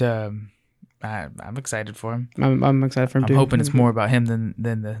 but I'm excited for him. I'm excited for him too. I'm hoping it's more about him than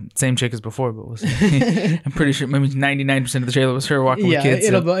the same chick as before, but we'll see. I'm pretty sure maybe 99% of the trailer was her walking with kids.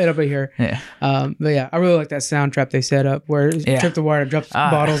 It'll be her. Yeah. But yeah, I really like that sound trap they set up where trip the wire, drops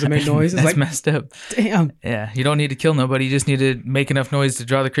bottles and make noise. It's that's messed up. Damn. Yeah, you don't need to kill nobody. You just need to make enough noise to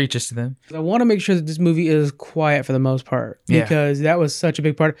draw the creatures to them. I want to make sure that this movie is quiet for the most part because that was such a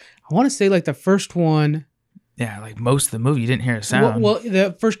big part. I want to say like the first one. Yeah, like most of the movie, you didn't hear a sound. Well,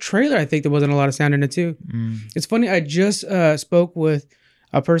 the first trailer, I think there wasn't a lot of sound in it too. It's funny. I just spoke with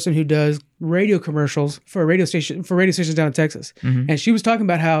a person who does radio commercials for radio stations down in Texas, and she was talking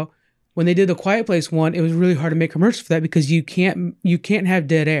about how when they did the Quiet Place one, it was really hard to make commercials for that because you can't have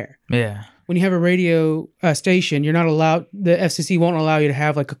dead air. Yeah. When you have a radio station, you're not allowed. The FCC won't allow you to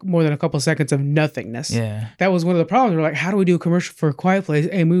have like more than a couple seconds of nothingness. Yeah, that was one of the problems. We're like, how do we do a commercial for a Quiet Place,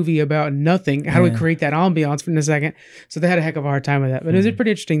 a movie about nothing? How do we create that ambiance in a second? So they had a heck of a hard time with that. But it was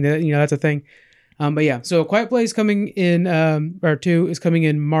pretty interesting that that's a thing. But yeah, so a Quiet Place coming in, or 2 is coming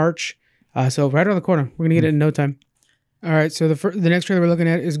in March. So right around the corner, we're gonna get it in no time. All right, so the next trailer we're looking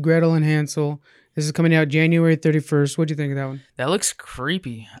at is Gretel and Hansel. This is coming out January 31st. What do you think of that one? That looks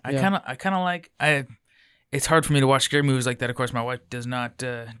creepy. I kind of like. It's hard for me to watch scary movies like that. Of course, my wife does not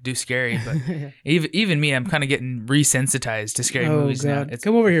do scary, but even me, I'm kind of getting resensitized to scary movies now.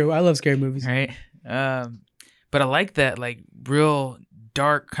 Come over here. I love scary movies. Right. But I like that like real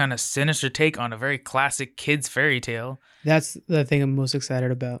dark kind of sinister take on a very classic kids fairy tale. That's the thing I'm most excited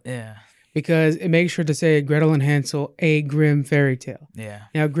about. Yeah. Because it makes sure to say Gretel and Hansel, a Grimm fairy tale. Yeah.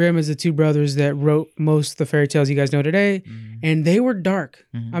 Now, Grimm is the two brothers that wrote most of the fairy tales you guys know today, and they were dark.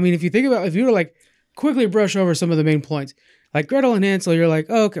 I mean, if you were to like quickly brush over some of the main points, like Gretel and Hansel, you're like,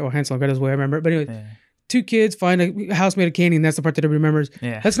 oh, okay, well, Hansel and Gretel's way I remember it. But anyway, two kids find a house made of candy, and that's the part that everybody remembers.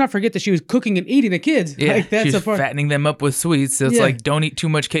 Yeah. Let's not forget that she was cooking and eating the kids. Yeah, like, that's she the was part. fattening them up with sweets. So it's like, don't eat too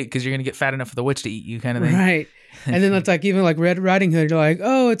much cake because you're going to get fat enough for the witch to eat you kind of thing. Right. And then it's like even like Red Riding Hood. You're like,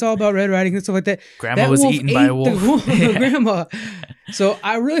 oh, it's all about Red Riding Hood and stuff like that. Grandma was eaten by a wolf. Grandma. So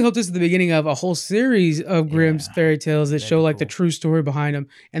I really hope this is the beginning of a whole series of Grimm's fairy tales that show like the true story behind them.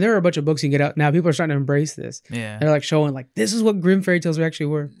 And there are a bunch of books you can get out now. People are starting to embrace this. Yeah, they're like showing like this is what Grimm fairy tales actually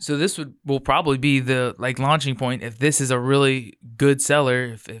were. So this will probably be the like launching point. If this is a really good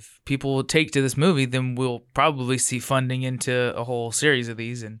seller, if people will take to this movie, then we'll probably see funding into a whole series of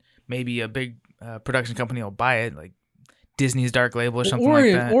these, and maybe a big production company will buy it, like Disney's Dark Label or something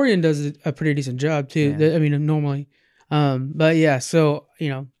like that. Orion does a pretty decent job too. Yeah. I mean, normally, but yeah. So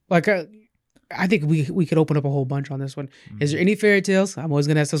like I think we could open up a whole bunch on this one. Is there any fairy tales? I'm always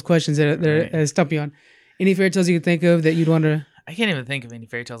gonna ask those questions that stump you on. Any fairy tales you can think of that you'd want to? I can't even think of any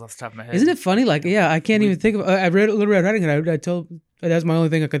fairy tales off the top of my head. Isn't it funny? Like, I can't even think of. I read Little Red Riding Hood. I told that's my only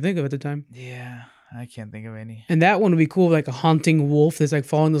thing I could think of at the time. Yeah. I can't think of any. And that one would be cool, like a haunting wolf that's like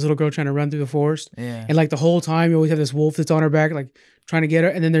following this little girl trying to run through the forest. Yeah. And like the whole time you always have this wolf that's on her back, like trying to get her.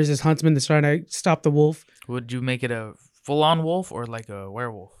 And then there's this huntsman that's trying to stop the wolf. Would you make it a full-on wolf or like a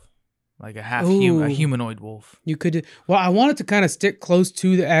werewolf? Like a a humanoid wolf? You could. Well, I want it to kind of stick close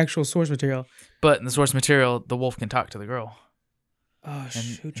to the actual source material. But in the source material, the wolf can talk to the girl. Oh,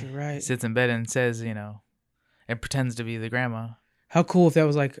 shoot, you're right. Sits in bed and says, and pretends to be the grandma. How cool if that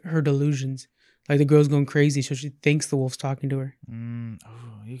was like her delusions. Like the girl's going crazy, so she thinks the wolf's talking to her.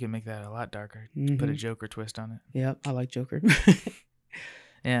 Oh, you can make that a lot darker. Put a Joker twist on it. Yeah, I like Joker.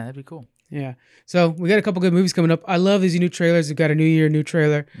 Yeah, that'd be cool. Yeah. So we got a couple good movies coming up. I love these new trailers. We've got a new year, new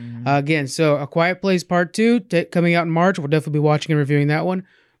trailer. Again, so A Quiet Place Part 2 coming out in March. We'll definitely be watching and reviewing that one.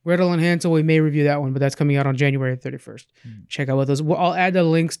 Gretel and Hansel, we may review that one, but that's coming out on January 31st. Check out what those. I'll add the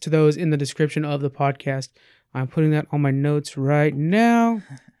links to those in the description of the podcast. I'm putting that on my notes right now.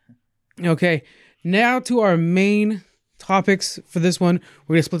 Okay, now to our main topics for this one.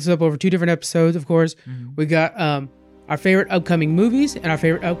 We're going to split this up over 2 different episodes, of course. We got our favorite upcoming movies and our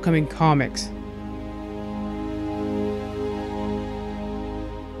favorite upcoming comics.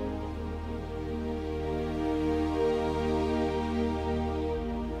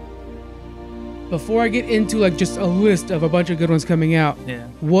 Before I get into like just a list of a bunch of good ones coming out,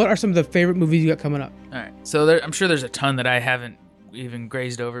 what are some of the favorite movies you got coming up? All right, so I'm sure there's a ton that I haven't even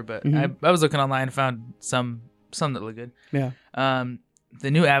grazed over, but I was looking online and found some that look good. Yeah.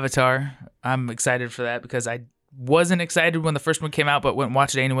 The new Avatar, I'm excited for that because I wasn't excited when the first one came out, but went and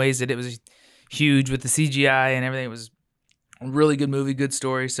watched it anyways. It was huge with the CGI and everything. It was Really good movie, good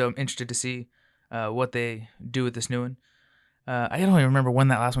story. So I'm interested to see what they do with this new one. I don't even remember when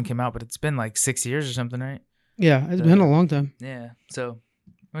that last one came out, but it's been like 6 years or something, right? Yeah, it's been a long time. Yeah. So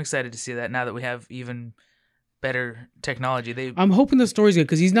I'm excited to see that now that we have even better technology. I'm hoping the story's good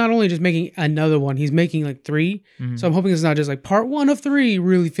because he's not only just making another one, he's making like 3. Mhm. So I'm hoping it's not just like part 1 of 3,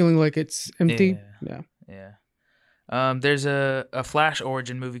 really feeling like it's empty. Yeah. There's a Flash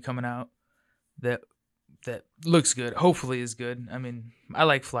origin movie coming out that looks good. Hopefully is good. I mean, I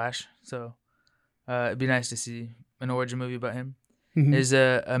like Flash, so it'd be nice to see an origin movie about him. Mhm. There's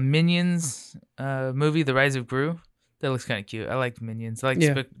a Minions movie, The Rise of Gru. That looks kind of cute. I like Minions. I like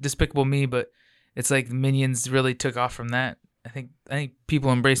Yeah. Despicable Me, but it's like Minions really took off from that. I think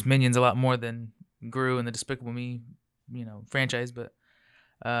people embrace Minions a lot more than Gru and the Despicable Me, franchise. But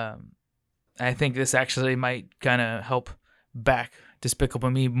I think this actually might kind of help back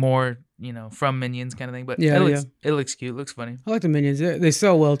Despicable Me more, from Minions kind of thing. But Yeah, it looks cute. It looks funny. I like the Minions. They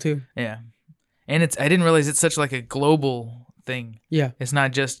sell well too. Yeah. And I didn't realize it's such like a global thing. Yeah. It's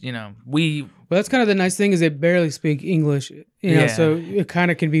not just, Well, that's kind of the nice thing is they barely speak English, so it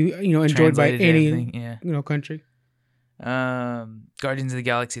kind of can be, enjoyed by translated to any, everything. Yeah. country. Guardians of the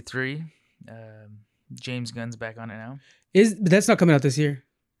Galaxy 3. James Gunn's back on it now. But that's not coming out this year.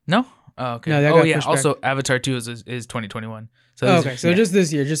 No? Oh, okay. No, that got pushed back. Also, Avatar 2 is 2021. So Okay, so just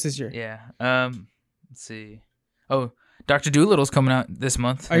this year. Yeah. Let's see. Oh, Dr. Doolittle's coming out this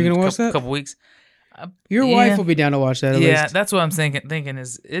month. Are you going to watch that? Couple weeks. Your wife will be down to watch that at least. That's what I'm thinking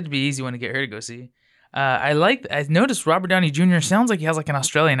is it'd be easy one to get her to go see. I noticed Robert Downey Jr. sounds like he has like an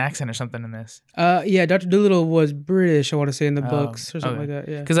Australian accent or something in this. Yeah, Dr. Doolittle was British, I want to say, in the books or something like that.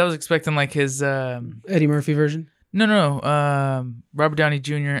 Yeah. Because I was expecting like his Eddie Murphy version. No. Robert Downey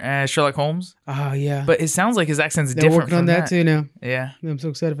Jr. as Sherlock Holmes. Oh, yeah. But it sounds like his accent's They're different working on from that too now. Yeah. I'm so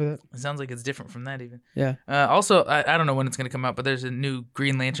excited for that. It sounds like it's different from that even. Yeah. Also, I don't know when it's going to come out, but there's a new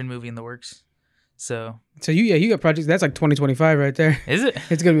Green Lantern movie in the works. So you got projects. That's like 2025 right there. Is it?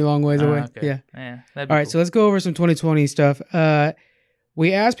 It's going to be a long ways away. Okay. Yeah. All right, so let's go over some 2020 stuff.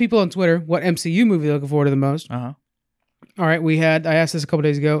 We asked people on Twitter what MCU movie they're looking forward to the most. Uh-huh. All right, I asked this a couple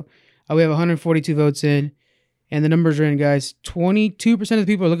days ago. We have 142 votes in, and the numbers are in, guys. 22% of the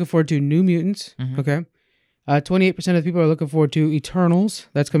people are looking forward to New Mutants. Mhm. Okay. 28% of the people are looking forward to Eternals.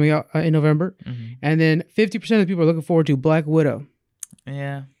 That's coming out in November. Mhm. And then 50% of the people are looking forward to Black Widow.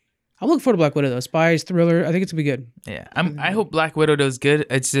 Yeah. I'm looking forward to Black Widow, though. Spies, thriller. I think it's going to be good. Yeah. I hope Black Widow does good.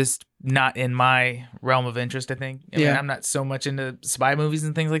 It's just not in my realm of interest, I think. I mean, I'm not so much into spy movies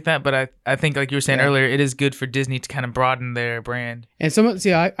and things like that, but I think, like you were saying earlier, it is good for Disney to kind of broaden their brand. And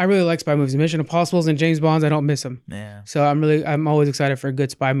I really like spy movies. Mission Impossibles and James Bonds, I don't miss them. Yeah. So I'm always excited for a good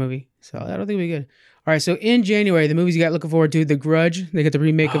spy movie. So I don't think it'll be good. All right, so in January, the movies you got looking forward to, The Grudge. They got the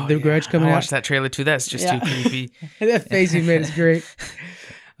remake of The Grudge coming out. I watched that trailer too. That's just too creepy. That face you made is great.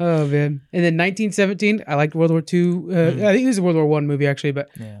 Oh, man. And then 1917, I liked World War II. I think this is a World War I movie, actually, but,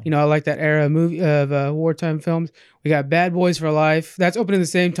 I like that era of wartime films. We got Bad Boys for Life. That's opening the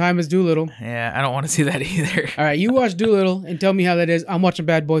same time as Doolittle. Yeah, I don't want to see that either. All right, you watch Doolittle and tell me how that is. I'm watching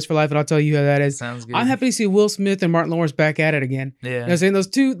Bad Boys for Life, and I'll tell you how that is. Sounds good. I'm happy to see Will Smith and Martin Lawrence back at it again. Yeah. You know what I'm saying? Those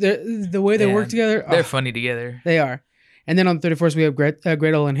two, the way they work together. They're funny together. They are. And then on the 31st, we have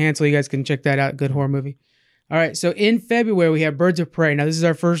Gretel and Hansel. You guys can check that out. Good horror movie. All right, so in February, we have Birds of Prey. Now, this is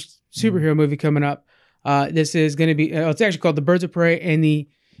our first superhero movie coming up. This is going to be, it's actually called The Birds of Prey and the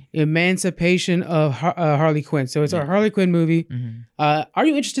Emancipation of Harley Quinn. So it's our Harley Quinn movie. Mm-hmm. Are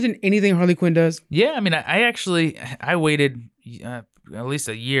you interested in anything Harley Quinn does? Yeah, I mean, I waited at least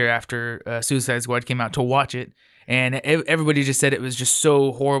a year after Suicide Squad came out to watch it. And everybody just said it was just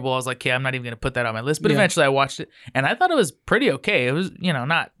so horrible. I was like, okay, I'm not even going to put that on my list. But eventually I watched it, and I thought it was pretty okay. It was,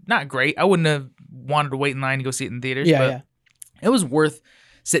 not great. I wouldn't have wanted to wait in line to go see it in theaters. But it was worth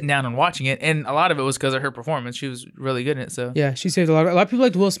sitting down and watching it. And a lot of it was because of her performance. She was really good in it. So yeah, she saved a lot. A lot of people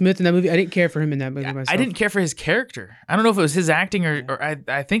liked Will Smith in that movie. I didn't care for him in that movie myself. I didn't care for his character. I don't know if it was his acting or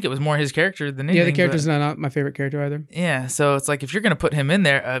I think it was more his character than anything. Yeah, the character's not my favorite character either. Yeah, so it's like if you're going to put him in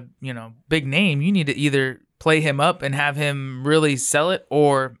there, big name, you need to either play him up and have him really sell it,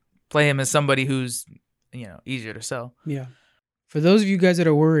 or play him as somebody who's, easier to sell. Yeah. For those of you guys that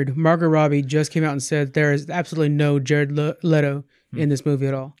are worried, Margot Robbie just came out and said there is absolutely no Jared Leto in this movie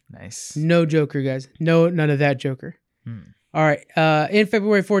at all. Nice. No Joker, guys. No, none of that Joker. All right. In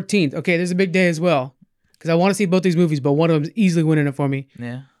February 14th. Okay, there's a big day as well, because I want to see both these movies, but one of them's easily winning it for me.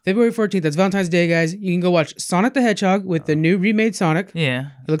 Yeah. February 14th. That's Valentine's Day, guys. You can go watch Sonic the Hedgehog with the new remade Sonic. Yeah.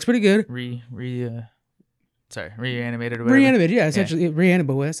 It looks pretty good. Reanimated or whatever. Reanimated, yeah. Essentially,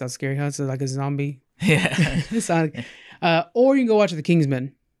 reanimated. Well, that sounds scary, huh? It's like a zombie. Yeah. Sonic. Or you can go watch The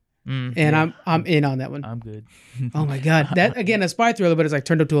Kingsman. and yeah. I'm in on that one. I'm good. Oh my god, that again a spy thriller, but it's like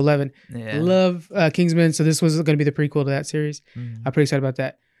turned up to 11. Yeah. Love Kingsman, so this was going to be the prequel to that series. Mhm. I'm pretty excited about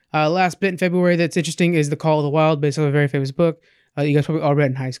that. Last bit in February that's interesting is The Call of the Wild, based on a very famous book. You guys probably all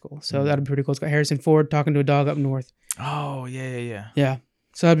read in high school, so that'll be pretty cool. It's got Harrison Ford talking to a dog up north. Oh yeah. Yeah,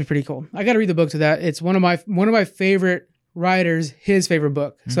 so that'd be pretty cool. I got to read the book to that. It's one of my favorite writers, his favorite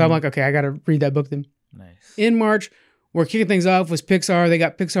book. So I'm like, okay, I got to read that book then. Nice. In March, we're kicking things off with Pixar. They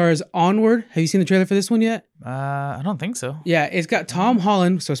got Pixar's Onward. Have you seen the trailer for this one yet? I don't think so. Yeah, it's got Tom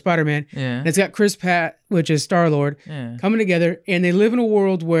Holland, so Spider-Man, Yeah. and it's got Chris Pratt, which is Star-Lord, Yeah. coming together, and they live in a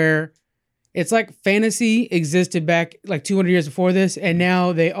world where it's like fantasy existed back like 200 years before this, and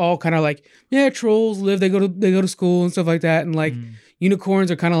now they all kind of like, yeah, trolls live, they go to school and stuff like that, and like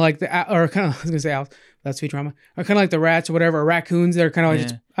unicorns are kind of like I was gonna say owls, that's Futurama, are kind of like the rats or whatever, or raccoons that are kind of like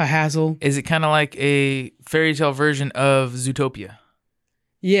just a hassle. Is it kind of like a fairy tale version of Zootopia?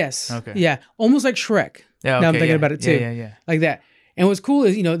 Yes. Okay. Yeah, almost like Shrek. Yeah. Now I'm thinking about it too. Yeah. Like that. And what's cool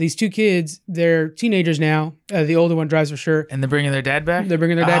is, these two kids, they're teenagers now. The older one drives for sure. And they're bringing their dad back? They're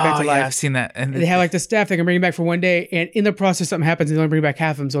bringing their dad back to life. Yeah, I've seen that. And They have like the staff they can bring him back for one day. And in the process, something happens and they only bring back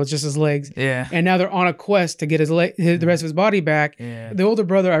half of him. So it's just his legs. yeah. And now they're on a quest to get the rest of his body back. Yeah. The older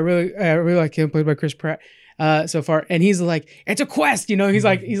brother, I really like him, played by Chris Pratt so far. And he's like, it's a quest, He's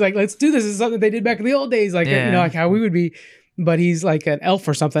like, let's do this. This is something they did back in the old days. Like, like how we would be. But he's like an elf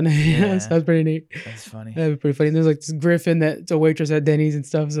or something. Yeah. So that's pretty neat. That's funny. That'd be pretty funny. There's like this Griffin that's a waitress at Denny's and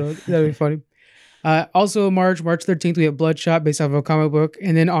stuff. So that'd be funny. Also, March 13th, we have Bloodshot based off of a comic book.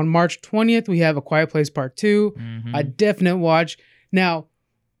 And then on March 20th, we have A Quiet Place Part 2. A definite watch. Now,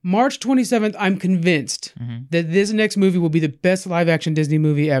 March 27th, I'm convinced that this next movie will be the best live action Disney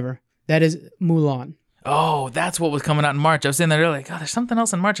movie ever. That is Mulan. Oh, that's what was coming out in March. I was sitting there like, oh, there's something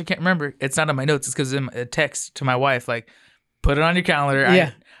else in March. I can't remember. It's not in my notes. It's because in a text to my wife, like, put it on your calendar.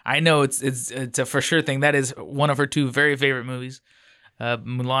 Yeah. I know it's a for sure thing. That is one of her two very favorite movies,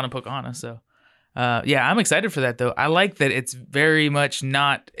 Mulan and Pocahontas. So, yeah, I'm excited for that though. I like that it's very much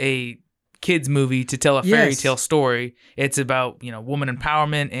not a kids movie to tell a fairy tale story. It's about, woman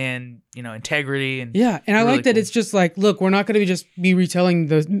empowerment and, integrity and yeah. And I really like that cool. it's just like, look, we're not going to just be retelling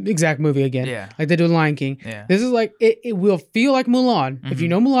the exact movie again. Yeah. Like they do in Lion King. Yeah. This is like, it will feel like Mulan. If you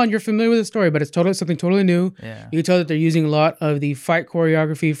know Mulan, you're familiar with the story, but it's something totally new. Yeah. You can tell that they're using a lot of the fight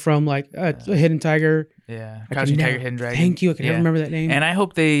choreography from like a Hidden Tiger. Yeah. I Crouching can Tiger, never- Hidden Dragon. Thank you. I can never Yeah. remember that name. And I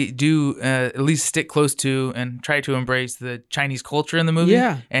hope they do at least stick close to and try to embrace the Chinese culture in the movie.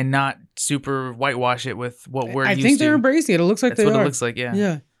 Yeah. And not super whitewash it with what we're used to. I think they're embracing it. It looks like That's they what are. it looks like, yeah.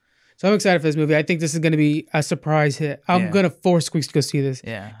 Yeah. So I'm excited for this movie. I think this is going to be a surprise hit. I'm Yeah. going to force Squeaks to go see this.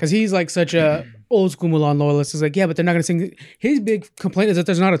 Yeah. Because he's like such a old school Mulan loyalist. He's like, yeah, but they're not going to sing. His big complaint is that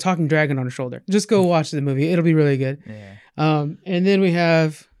there's not a talking dragon on his shoulder. Just go watch the movie. It'll be really good. Yeah. And then we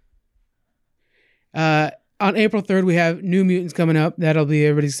have, on April 3rd, we have New Mutants coming up. That'll be,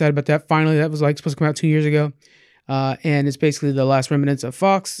 everybody's excited about that. Finally, that was like supposed to come out 2 years ago. And it's basically the last remnants of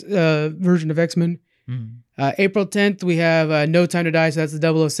Fox version of X-Men. April 10th, we have No Time to Die. So that's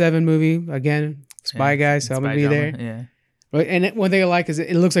the 007 movie. Again, spy guy. So I'm going to be there. Yeah. Right. And one thing I like is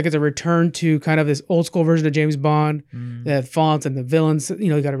it looks like it's a return to kind of this old school version of James Bond. The fonts and the villains,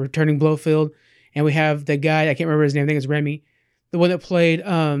 you got a returning Blofeld. And we have the guy, I can't remember his name, I think it's Remy, the one that played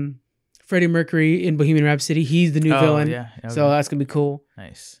Freddie Mercury in Bohemian Rhapsody. He's the new villain. Yeah. Okay. So that's going to be cool.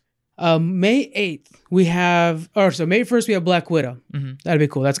 Nice. May 8th, we have, May 1st, we have Black Widow. That'd be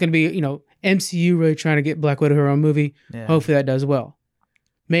cool. That's going to be, MCU really trying to get Black Widow her own movie. Yeah. Hopefully that does well.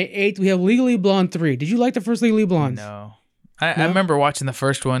 May 8th, we have Legally Blonde 3. Did you like the first Legally Blonde? No. I remember watching the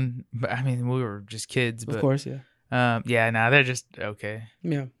first one, but I mean, we were just kids. But, Of course, yeah. they're just okay.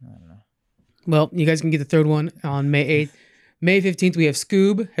 Yeah. I don't know. Well, you guys can get the third one on May 8th. May 15th, we have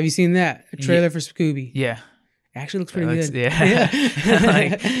Scoob. Have you seen that? A trailer for Scooby. Yeah. Actually looks pretty good. Yeah.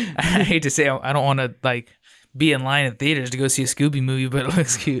 Like, I hate to say I don't want to be in line at theaters to go see a Scooby movie, but it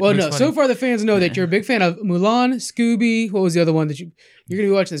looks cute. Well, It no. looks So funny. far, the fans know that you're a big fan of Mulan, Scooby. What was the other one that you're going to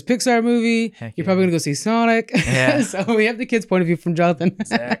be watching? This Pixar movie. Heck You're yeah. probably going to go see Sonic. Yeah. So we have the kids' point of view from Jonathan.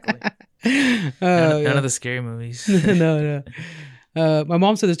 Exactly. Oh, None of the scary movies. no. My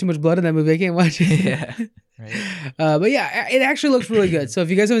mom said there's too much blood in that movie. I can't watch it. Yeah. Right. But yeah, it actually looks really good. So if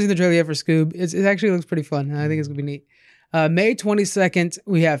you guys haven't seen the trailer yet for Scoob, it actually looks pretty fun. I think it's going to be neat. May 22nd,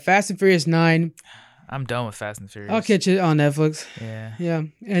 we have Fast and Furious 9. I'm done with Fast and Furious. I'll catch it on Netflix. Yeah. Yeah.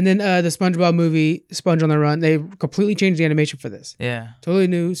 And then the SpongeBob movie, Sponge on the Run, they completely changed the animation for this. Yeah. Totally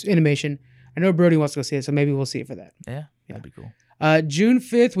new animation. I know Brody wants to go see it, so maybe we'll see it for that. Yeah. That'd be cool. June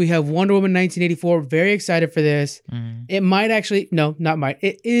 5th, we have Wonder Woman 1984. Very excited for this. Mhm. It might actually, no, not might.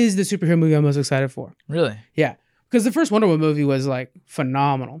 It is the superhero movie I'm most excited for. Really? Yeah. Because the first Wonder Woman movie was like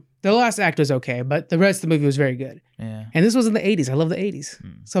phenomenal. The last act was okay, but the rest of the movie was very good. Yeah. And this was in the 80s. I love the 80s.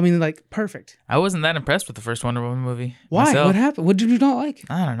 So, I mean, like, perfect. I wasn't that impressed with the first Wonder Woman movie. Why? myself. What happened? What did you not like?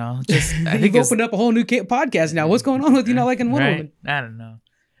 I don't know. Just I think You've it's opened up a whole new podcast now. What's going on with you not liking Wonder right? Woman? I don't know.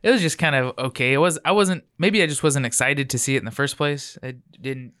 It was just kind of okay. Maybe I just wasn't excited to see it in the first place. It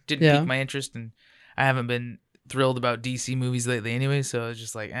didn't Yeah. pique my interest, and I haven't been thrilled about DC movies lately anyway, so it's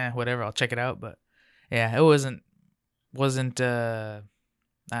just like, whatever, I'll check it out. But yeah, it wasn't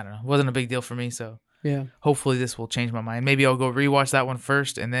I don't know, wasn't a big deal for me, so Yeah. hopefully this will change my mind. Maybe I'll go rewatch that one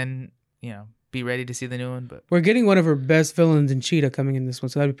first and then, be ready to see the new one. But We're getting one of her best villains in Cheetah coming in this one,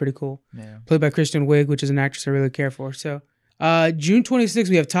 so that'd be pretty cool. yeah. Played by Kristen Wiig, which is an actress I really care for. So, June 26th,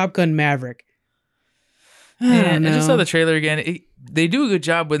 we have Top Gun Maverick. I just saw the trailer again. They do a good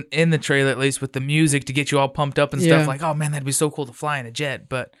job in the trailer, at least with the music to get you all pumped up and Yeah. stuff. Like, oh man, that'd be so cool to fly in a jet.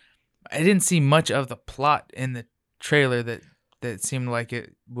 But I didn't see much of the plot in the trailer that seemed like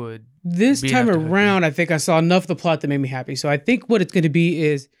it would. This be time enough to hook you. around, I think I saw enough of the plot that made me happy. So I think what it's going to be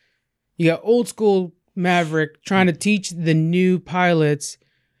is you got old school Maverick trying to teach the new pilots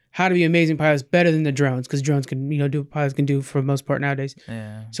how to be amazing pilots better than the drones, because drones can, do what pilots can do for the most part nowadays.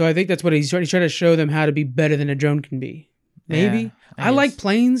 Yeah. So I think that's what he's trying to show them, how to be better than a drone can be. Maybe. Yeah, I like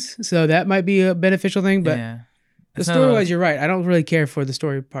planes, so that might be a beneficial thing, but yeah. the It's another story-wise, you're right. I don't really care for the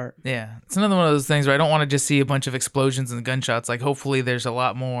story part. Yeah, it's another one of those things where I don't want to just see a bunch of explosions and gunshots. Like, hopefully, there's a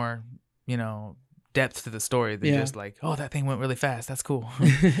lot more, depth to the story than just like, oh, that thing went really fast. That's cool.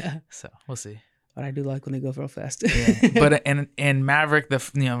 So we'll see. But I do like when they go real fast. Yeah, but and Maverick, the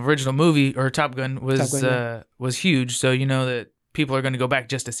original movie, or Top Gun was huge. So that people are going to go back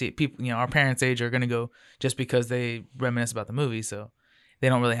just to see it. People, our parents' age are going to go just because they reminisce about the movie. So they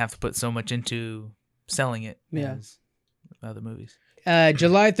don't really have to put so much into selling it as other movies.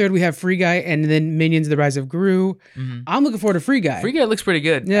 July 3rd, we have Free Guy, and then Minions: The Rise of Gru. Mm-hmm. I'm looking forward to Free Guy. Free Guy looks pretty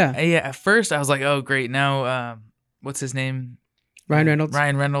good. Yeah. Yeah. At first, I was like, oh, great. Now, what's his name? Ryan Reynolds.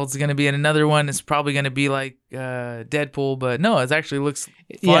 Ryan Reynolds is going to be in another one. It's probably going to be like Deadpool, but no, it actually looks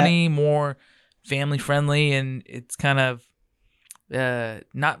funny, more family friendly, and it's kind of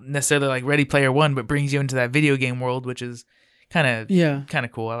not necessarily like Ready Player One, but brings you into that video game world, which is kind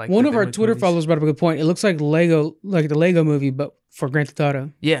of cool. I like one of our Twitter followers brought up a good point. It looks like Lego, like the Lego movie, but for Grand Theft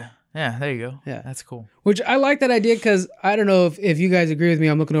Auto. Yeah, there you go. Yeah, that's cool. Which I like that idea, because I don't know if you guys agree with me.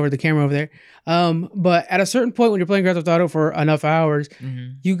 I'm looking over the camera over there. But at a certain point when you're playing Grand Theft Auto for enough hours,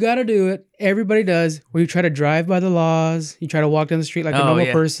 you got to do it. Everybody does, where you try to drive by the laws. You try to walk down the street like a normal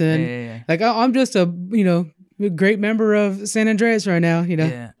person. Yeah. Like, I'm just a great member of San Andreas right now.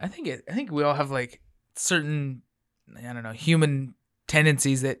 Yeah, I think we all have like certain, I don't know, human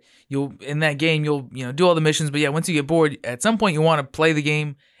tendencies that you'll in that game you'll do all the missions, but yeah, once you get bored, at some point you want to play the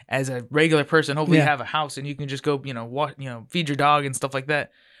game as a regular person. Hopefully you have a house and you can just go feed your dog and stuff like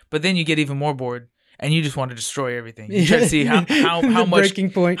that. But then you get even more bored and you just want to destroy everything. You try to see how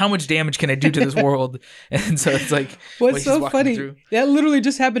much damage can I do to this world, and so it's like, what's so funny, that literally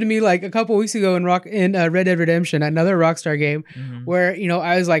just happened to me like a couple weeks ago in Red Dead Redemption, another Rockstar game, where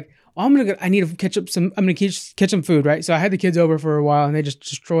I was like, I'm gonna catch some food, right? So I had the kids over for a while, and they just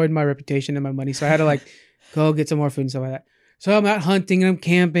destroyed my reputation and my money. So I had to like go get some more food and stuff like that. So I'm out hunting and I'm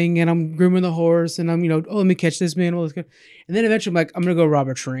camping and I'm grooming the horse and I'm let me catch this man. All this good. And then eventually I'm like, I'm gonna go rob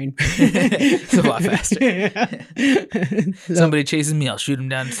a train. It's a lot faster. Somebody chases me, I'll shoot them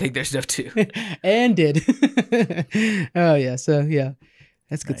down and take their stuff too. And did. Oh yeah, so yeah,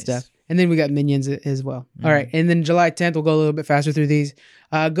 that's good stuff. And then we got Minions as well. All right. And then July 10th, we'll go a little bit faster through these.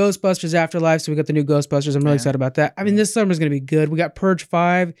 Ghostbusters Afterlife. So we got the new Ghostbusters. I'm really excited about that. I mean, this summer's going to be good. We got Purge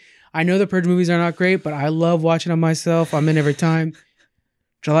 5. I know the Purge movies are not great, but I love watching them myself. I'm in every time.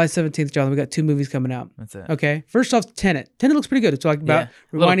 July 17th, John, we got 2 movies coming out. That's it. Okay. First off, Tenet. Tenet looks pretty good. It's like about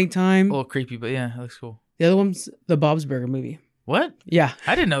rewinding time. A little creepy, but yeah, it looks cool. The other one's the Bob's Burger movie. What? Yeah.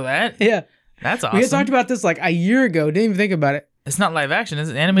 I didn't know that. Yeah. That's awesome. We had talked about this like a year ago. Didn't even think about it. It's not live action, is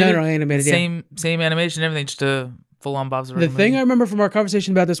it? Animated? No, animated. Same animation, everything, just a full-on Bob's Burger The thing I remember from our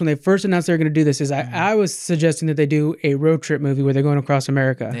conversation about this when they first announced they were going to do this is I was suggesting that they do a road trip movie where they're going across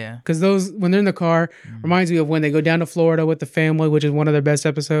America. Yeah. Because those, when they're in the car, reminds me of when they go down to Florida with the family, which is one of their best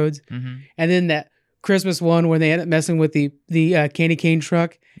episodes. And then that Christmas one where they end up messing with the candy cane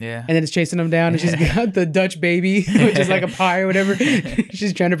truck. Yeah. And then it's chasing them down, and she's got the Dutch baby, which is like a pie or whatever.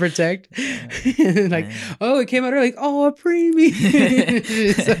 She's trying to protect. Oh, it came out early. Like, oh, a preemie.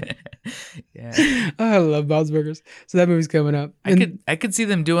 Yeah. Oh, I love Bob's Burgers. So that movie's coming up. I could see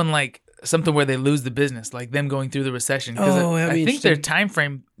them doing like something where they lose the business, like them going through the recession. Because I think their time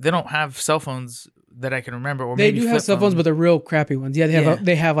frame, they don't have cell phones that I can remember. Or They maybe do have flip cell phones, but they're real crappy ones. Yeah,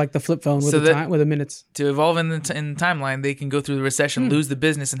 they have like the flip phone with So with the minutes. to evolve in the timeline, they can go through the recession, lose the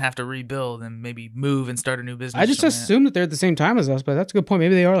business, and have to rebuild and maybe move and start a new business. I just assumed that they're at the same time as us, but that's a good point.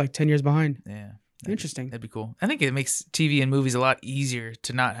 Maybe they are like 10 years behind. Yeah. Interesting. That'd be cool. I think it makes TV and movies a lot easier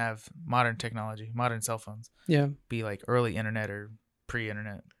to not have modern technology, modern cell phones. Yeah. Be like early internet or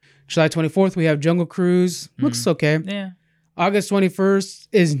pre-internet. July 24th, we have Jungle Cruise. Looks okay. Yeah. August 21st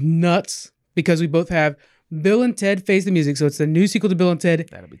is nuts because we both have Bill and Ted Face the Music. So it's the new sequel to Bill and Ted.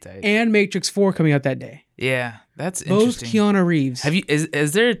 That'll be tight. And Matrix 4 coming out that day. Yeah, that's Both interesting. Keanu Reeves. Have you?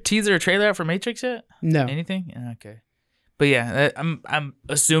 Is there a teaser or trailer out for Matrix yet? No. Anything? Okay. But yeah, I'm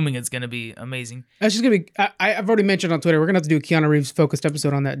assuming it's gonna be amazing. That's just gonna be. I've already mentioned on Twitter. We're gonna have to do a Keanu Reeves focused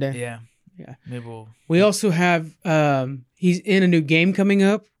episode on that day. Yeah. Maybe we'll. We also have. He's in a new game coming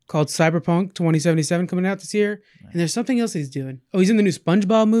up called Cyberpunk 2077 coming out this year, and there's something else he's doing. Oh, he's in the new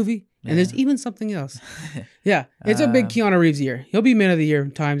SpongeBob movie, and there's even something else. Yeah, it's a big Keanu Reeves year. He'll be Man of the Year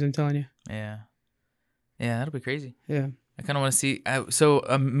times. I'm telling you. Yeah, that'll be crazy. Yeah. I kind of want to see. So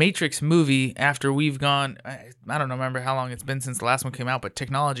a Matrix movie after we've gone. I don't remember how long it's been since the last one came out, but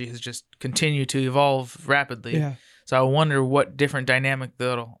technology has just continued to evolve rapidly. Yeah. So I wonder what different dynamic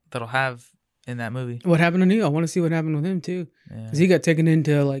that'll have in that movie. What happened to Neo? I want to see what happened with him too, because he got taken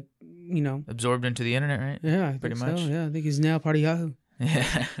into like absorbed into the internet, right? Yeah, I pretty think much. So. Yeah, I think he's now part of Yahoo.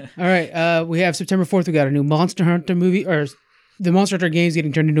 Yeah. All right. We have September 4th. We got a new Monster Hunter movie, or the Monster Hunter games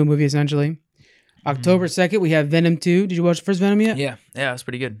getting turned into a movie essentially. October 2nd, we have Venom 2. Did you watch the first Venom yet? Yeah, it's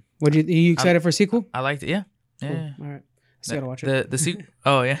pretty good. Are you excited for a sequel? I liked it. Yeah. Cool. All right. Still gotta watch it. The sequel.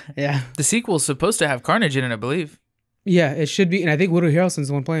 Oh yeah. Yeah. The sequel's supposed to have Carnage in it, I believe. Yeah, it should be, and I think Woody Harrelson's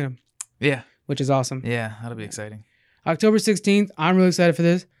the one playing him. Yeah. Which is awesome. Yeah, that'll be exciting. October 16th, I'm really excited for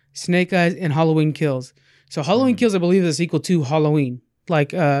this. Snake Eyes and Halloween Kills. So Halloween Kills, I believe, is a sequel to Halloween.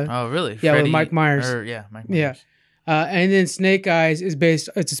 Like oh really? Yeah, Freddy, with Mike Myers. Mike Myers. Yeah. And then Snake Eyes is it's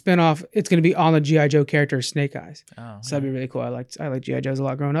a spinoff. It's going to be on the G.I. Joe character Snake Eyes. Oh, so that'd be really cool. I like G.I. Joes a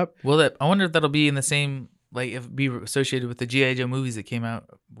lot growing up. I wonder if that'll be in the same, like, if be associated with the G.I. Joe movies that came out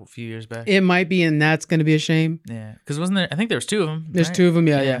a few years back. It might be, and that's going to be a shame. Yeah, because wasn't there? I think there was two of them. There's two of them.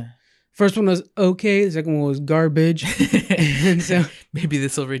 Yeah. First one was okay. The second one was garbage. And so maybe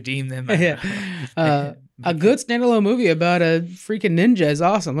this will redeem them. Yeah. A good standalone movie about a freaking ninja is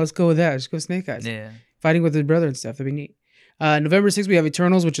awesome. Let's go with that. Let's go Snake Eyes. Yeah. Fighting with his brother and stuff. That'd be neat. November 6th, we have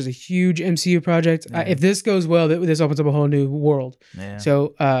Eternals, which is a huge MCU project. Yeah. If this goes well, this opens up a whole new world. Yeah.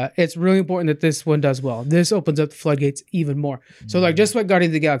 So it's really important that this one does well. This opens up the floodgates even more. So like just like Guardians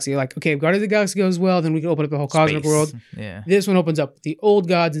of the Galaxy, like, okay, if Guardians of the Galaxy goes well, then we can open up the whole cosmic world. Yeah. This one opens up the old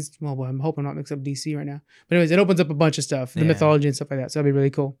gods. And, well, boy, I'm hoping I'm not mixing up DC right now. But anyways, it opens up a bunch of stuff, the mythology and stuff like that. So that'd be really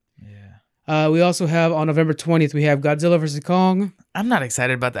cool. Yeah. We also have on November 20th, we have Godzilla vs. Kong. I'm not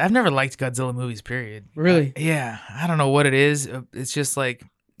excited about that. I've never liked Godzilla movies, period. Really? Yeah. I don't know what it is. It's just like,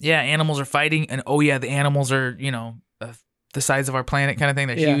 yeah, animals are fighting, and oh yeah, the animals are, the size of our planet kind of thing.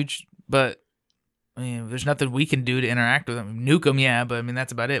 They're huge, but I mean, there's nothing we can do to interact with them. Nuke them, yeah, but I mean,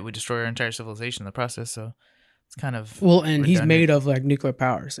 that's about it. We destroy our entire civilization in the process, so it's kind of well, and he's made of like nuclear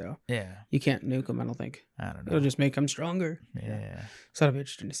power, so yeah, you can't nuke him. I don't think. I don't know. It'll just make him stronger. Yeah. So that'll be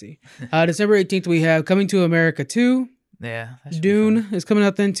interesting to see. December 18th, we have Coming to America 2. Yeah. Dune is coming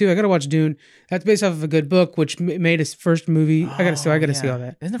out then too. I gotta watch Dune. That's based off of a good book, which made his first movie. I gotta see all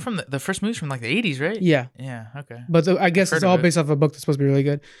that. Isn't it from the first movie's from like the 80s, right? Yeah. Yeah. Okay. But I guess it's all based off of a book that's supposed to be really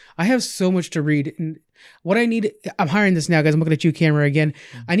good. I have so much to read, and what I need, I'm hiring this now, guys. I'm looking at you, camera again.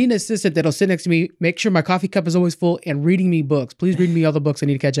 I need an assistant that'll sit next to me, make sure my coffee cup is always full, and reading me books. Please read me all the books I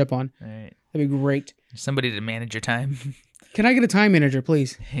need to catch up on. All right. That'd be great. Somebody to manage your time. Can I get a time manager,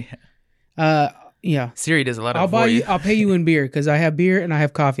 please? Yeah. Yeah. Siri does a lot of it. I'll pay you in beer because I have beer and I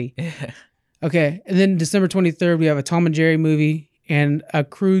have coffee. Yeah. Okay. And then December 23rd, we have a Tom and Jerry movie and a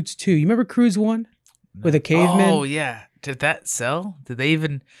Croods 2. You remember Croods 1 with a caveman? Oh, yeah. Did that sell? Did they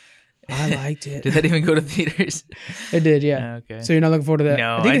even... I liked it. Did that even go to theaters? It did, yeah. Okay. So you're not looking forward to that?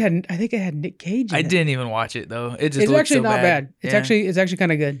 No. I think it had Nick Cage in it. Didn't even watch it, though. It's actually not bad. Yeah. It's actually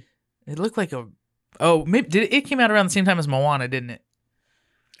kind of good. It looked like a... Oh, maybe it came out around the same time as Moana, didn't it?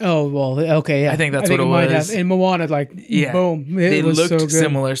 Oh, well, okay, yeah. I think that's what it was. In Moana, boom. They was looked so good.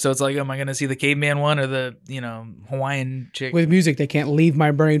 similar, so it's like, am I going to see the caveman one or the, Hawaiian chick? With music that can't leave my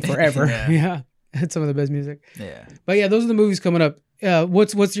brain forever. Yeah. Yeah. It's some of the best music. Yeah. But yeah, those are the movies coming up.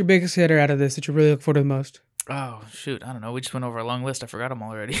 What's your biggest hitter out of this that you really look forward to the most? Oh, shoot. I don't know. We just went over a long list. I forgot them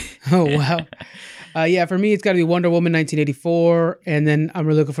already. Oh, wow. Yeah, for me, it's got to be Wonder Woman 1984. And then I'm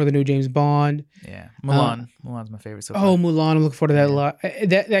really looking for the new James Bond. Yeah. Mulan. Mulan's my favorite so far. Oh, Mulan. I'm looking forward to that a lot.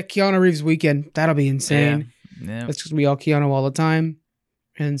 That Keanu Reeves weekend, that'll be insane. Yeah. It's just going to be all Keanu all the time.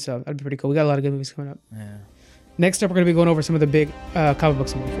 And so that'd be pretty cool. We got a lot of good movies coming up. Yeah. Next up, we're going to be going over some of the big comic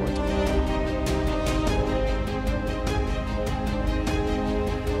books I'm looking forward to.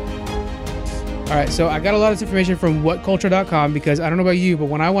 All right, so I got a lot of this information from whatculture.com because I don't know about you, but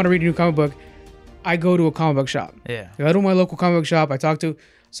when I want to read a new comic book, I go to a comic book shop. Yeah. I go to my local comic book shop. I talk to,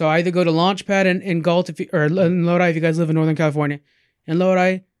 so I either go to Launchpad in Galt or in Lodi if you guys live in Northern California. In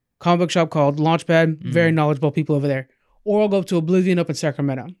Lodi, comic book shop called Launchpad, very knowledgeable people over there. Or I'll go up to Oblivion up in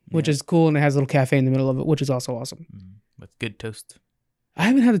Sacramento, which is cool, and it has a little cafe in the middle of it, which is also awesome. With good toast. I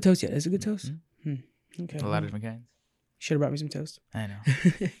haven't had the toast yet. Is it good toast? Okay. A lot of different kinds. Should have brought me some toast. I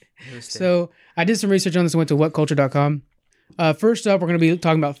know. So I did some research on this and went to whatculture.com. First up, we're going to be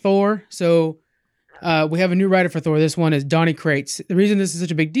talking about Thor. So we have a new writer for Thor. This one is Donny Cates. The reason this is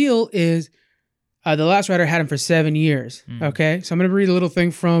such a big deal is the last writer had him for 7 years. Okay, so I'm going to read a little thing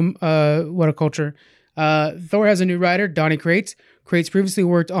from Whatculture. Thor has a new writer, Donny Cates. Cates previously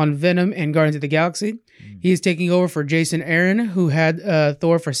worked on Venom and Guardians of the Galaxy. He is taking over for Jason Aaron, who had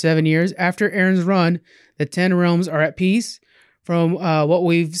Thor for 7 years. After Aaron's run, the 10 realms are at peace. From what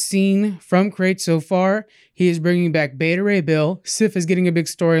we've seen from Cates so far, he is bringing back Beta Ray Bill. Sif is getting a big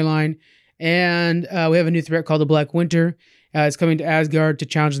storyline. And we have a new threat called the Black Winter. It's coming to Asgard to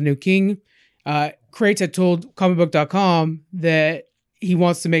challenge the new king. Cates had told comicbook.com that he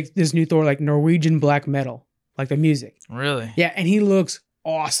wants to make this new Thor like Norwegian black metal, like the music. Really? Yeah, and he looks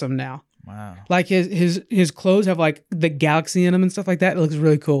awesome now. Wow. Like his clothes have like the galaxy in them and stuff like that. It looks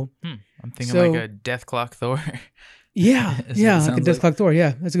really cool. I'm thinking like a Death Clock Thor. Yeah, like a Death Clock Thor.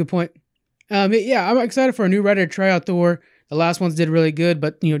 Yeah, that's a good point. Yeah, I'm excited for a new writer to try out Thor. The last ones did really good,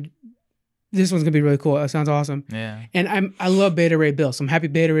 but this one's gonna be really cool. It sounds awesome. Yeah. And I love Beta Ray Bill, so I'm happy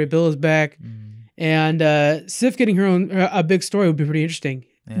Beta Ray Bill is back. And Sif getting her own a big story would be pretty interesting.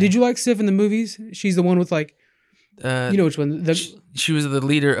 Yeah. Did you like Sif in the movies? She's the one with like, you know which one? She was the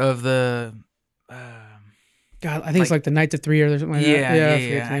leader of the. God, I think it's like the Knights of Three or something like that.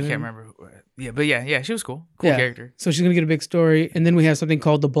 Yeah. I can't remember. Yeah, but yeah, she was cool. Cool character. So she's gonna get a big story, and then we have something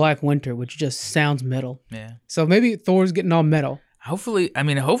called the Black Winter, which just sounds metal. Yeah. So maybe Thor's getting all metal. Hopefully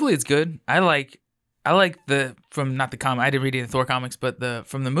it's good. I like the from not the comic. I didn't read any of the Thor comics, but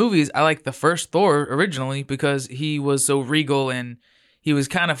from the movies, I like the first Thor originally because he was so regal and he was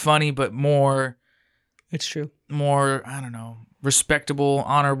kind of funny, but more. It's true. More, I don't know, respectable,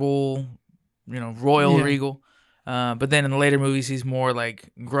 honorable, royal regal. But then in the later movies, he's more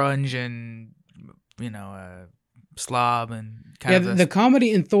like grunge and slob and kind of. The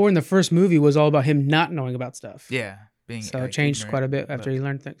comedy in Thor in the first movie was all about him not knowing about stuff. Yeah. So it changed quite a bit after he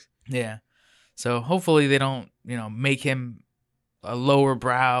learned things. Yeah. So hopefully they don't, make him a lower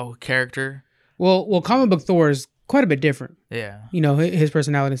brow character. Well, comic book Thor is quite a bit different. Yeah. His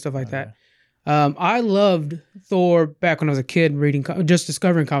personality and stuff like that. I loved Thor back when I was a kid reading, just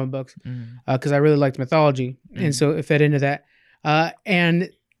discovering comic books because I really liked mythology. And so it fed into that. And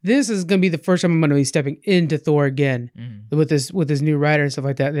this is going to be the first time I'm going to be stepping into Thor again with this new writer and stuff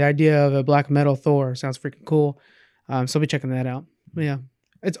like that. The idea of a black metal Thor sounds freaking cool. So I'll be checking that out. Yeah.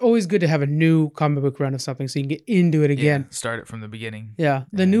 It's always good to have a new comic book run of something so you can get into it again. Yeah, start it from the beginning. Yeah.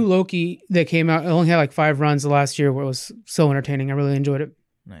 The new Loki that came out, it only had like 5 runs last year where it was so entertaining. I really enjoyed it.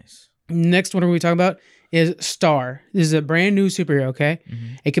 Nice. Next one we're talking about is Star. This is a brand new superhero, okay?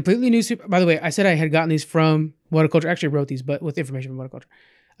 A completely new by the way, I said I had gotten these from Whatculture. I actually wrote these, but with information from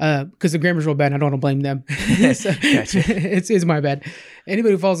Whatculture. Because the grammar's real bad and I don't want to blame them. So, gotcha. It's my bad.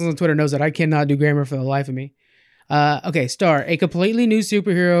 Anybody who follows us on Twitter knows that I cannot do grammar for the life of me. Okay, Star, a completely new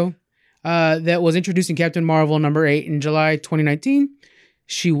superhero that was introduced in Captain Marvel number 8 in July 2019.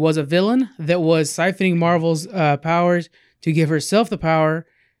 She was a villain that was siphoning Marvel's powers to give herself the power.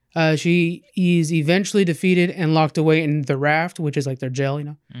 She is eventually defeated and locked away in the Raft, which is like their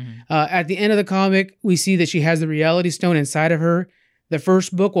jail, At the end of the comic, we see that she has the Reality Stone inside of her. The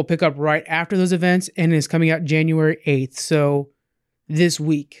first book will pick up right after those events and is coming out January 8th. So this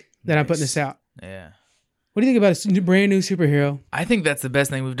week that I'm putting this out. Yeah. What do you think about a brand new superhero? I think that's the best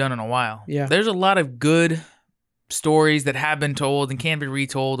thing we've done in a while. Yeah. There's a lot of good stories that have been told and can be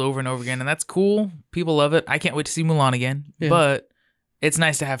retold over and over again, and that's cool. People love it. I can't wait to see Mulan again. Yeah. But it's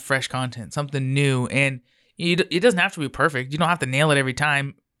nice to have fresh content, something new, and it doesn't have to be perfect. You don't have to nail it every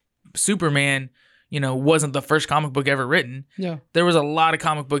time. Superman, wasn't the first comic book ever written. Yeah. There was a lot of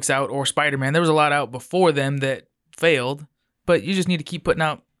comic books out, or Spider-Man. There was a lot out before them that failed, but you just need to keep putting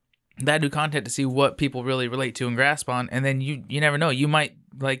out that new content to see what people really relate to and grasp on, and then you never know. You might,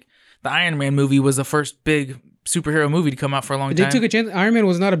 like, the Iron Man movie was the first big superhero movie to come out for a long They time. took a chance. Iron Man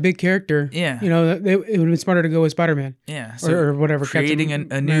was not a big character. Yeah. You know, it would have been smarter to go with Spider-Man. Yeah, Or whatever. Creating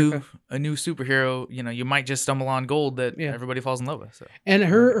Captain a new America. superhero, you might just stumble on gold that Yeah. everybody falls in love with. So And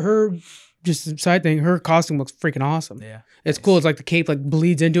her just a side thing, her costume looks freaking awesome. yeah, It's cool. It's like the cape like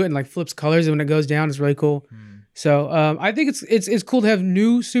bleeds into it and like flips colors, and when it goes down, it's really cool. So I think it's cool to have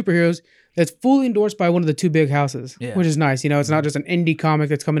new superheroes that's fully endorsed by one of the two big houses, Yeah. which is nice. You know, it's not just an indie comic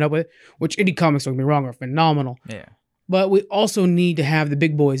that's coming up with it, which indie comics, don't get me wrong, are phenomenal. Yeah, But we also need to have the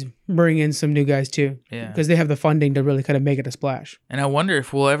big boys bring in some new guys too, yeah. because they have the funding to really kind of make it a splash. And I wonder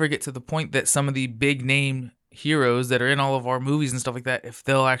if we'll ever get to the point that some of the big name heroes that are in all of our movies and stuff like that, if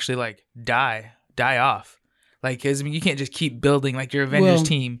they'll actually like die off. Like, 'cause, I mean, you can't just keep building like your Avengers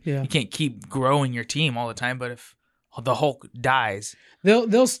team. yeah. You can't keep growing your team all the time. But if the Hulk dies,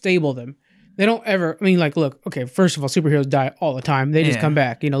 They'll stable them. They don't ever. I mean, like, look. Okay, first of all, superheroes die all the time. They just Yeah. come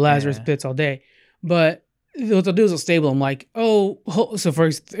back. You know, Lazarus Yeah. Pits all day. But what they'll do is they'll stable them. Like, so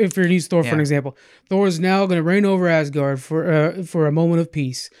if you're use Thor for an Yeah. example, Thor is now going to reign over Asgard for a moment of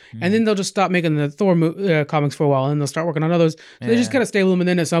peace, and then they'll just stop making the Thor comics for a while, and they'll start working on others. So they just Yeah. kind of stable them, and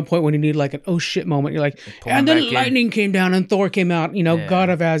then at some point when you need like an oh shit moment, you're like, pull and them then back in. lightning came down and Thor came out. You know, Yeah. God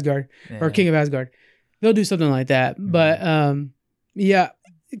of Asgard or Yeah. King of Asgard. They'll do something like that, but yeah,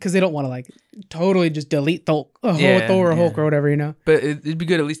 because they don't want to like totally just delete Thor or Hulk or whatever, you know. But it'd be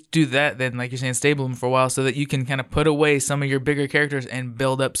good to at least do that then, like you're saying, stable them for a while so that you can kind of put away some of your bigger characters and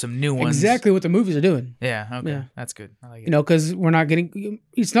build up some new ones. Exactly what the movies are doing, Yeah. Okay. Yeah. That's good. I like it. you know, because we're not getting.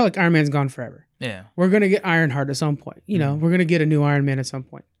 It's not like Iron Man's gone forever. Yeah. We're gonna get Ironheart at some point. You know, we're gonna get a new Iron Man at some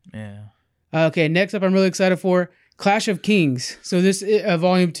point. Yeah. Okay, next up, I'm really excited for Clash of Kings. So this is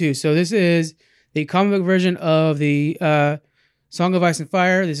Volume 2. So this is the comic book version of the Song of Ice and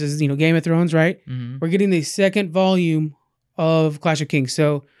Fire. This is, Game of Thrones, right? Mm-hmm. We're getting the second volume of Clash of Kings.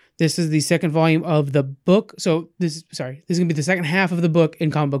 So this is the second volume of the book. So this is going to be the second half of the book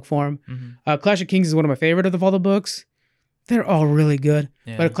in comic book form. Mm-hmm. Clash of Kings is one of my favorite of all the books. They're all really good.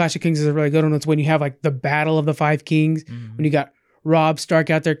 Yeah. But Clash of Kings is a really good one. It's when you have like the battle of the five kings, Mhm. when you got Robb Stark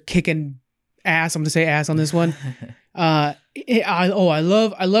out there kicking ass. I'm going to say ass on this one. I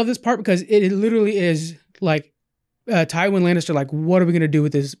love this part because it literally is like Tywin Lannister, like, what are we going to do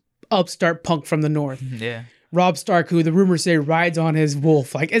with this upstart punk from the north? Yeah. Robb Stark, who the rumors say rides on his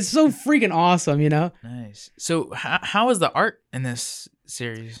wolf. Like, it's so freaking awesome, you know? Nice. So how is the art in this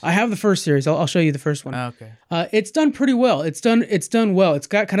series? I have the first series. I'll show you the first one. Okay. It's done pretty well. It's done well. It's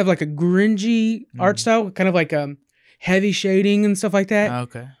got kind of like a grungy art style, kind of like heavy shading and stuff like that.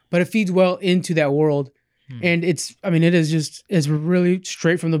 Okay. But it feeds well into that world. And it's really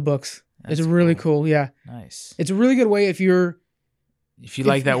straight from the books. That's it's really cool. Yeah. Nice. It's a really good way if you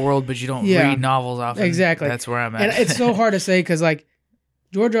like that world, but you don't read novels often. Exactly. That's where I'm at. And it's so hard to say because like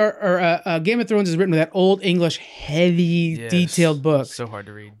Game of Thrones is written with that old English heavy Yes. detailed book. So hard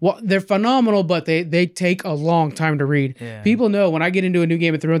to read. Well, they're phenomenal, but they take a long time to read. Yeah. People know when I get into a new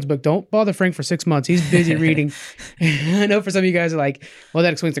Game of Thrones book, don't bother Frank for 6 months. He's busy reading. I know for some of you guys are like, well,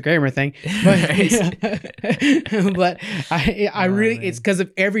 that explains the grammar thing. But, I really, man. it's because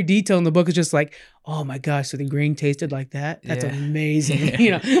of every detail in the book is just like, oh my gosh, so the grain tasted like that? That's Yeah.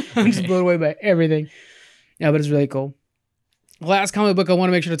 amazing. I'm just blown away by everything. Yeah, but it's really cool. Last comic book I want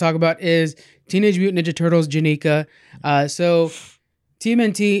to make sure to talk about is Teenage Mutant Ninja Turtles Janika. So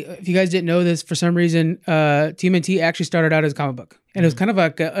TMNT, if you guys didn't know this, for some reason, TMNT actually started out as a comic book. And it was kind of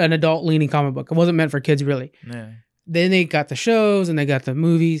like an adult-leaning comic book. It wasn't meant for kids, really. Yeah. Then they got the shows and they got the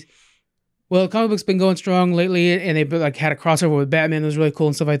movies. Well, the comic book's been going strong lately, and they like had a crossover with Batman that was really cool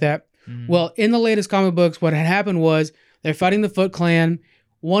and stuff like that. Mm-hmm. Well, in the latest comic books, what had happened was they're fighting the Foot Clan.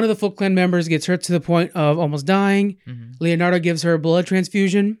 One of the Foot Clan members gets hurt to the point of almost dying. Mm-hmm. Leonardo gives her a blood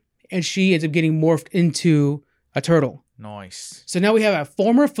transfusion, and she ends up getting morphed into a turtle. Nice. So now we have a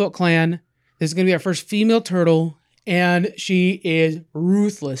former Foot Clan. This is going to be our first female turtle, and she is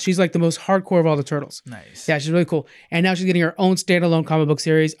ruthless. She's like the most hardcore of all the turtles. Nice. Yeah, she's really cool. And now she's getting her own standalone comic book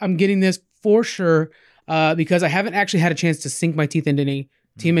series. I'm getting this for sure because I haven't actually had a chance to sink my teeth into any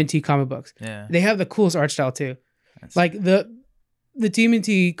TMNT comic books. Yeah. They have the coolest art style too. That's- Like the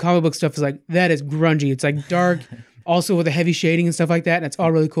TMNT comic book stuff is like, that is grungy. It's like dark, also with the heavy shading and stuff like that. And it's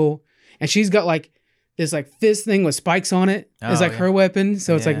all really cool. And she's got like this like fist thing with spikes on it. It's Oh, like yeah. her weapon.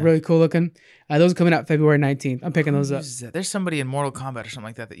 So it's like Yeah. really cool looking. Those are coming out February 19th. I'm picking Who those up. uses that? There's somebody in Mortal Kombat or something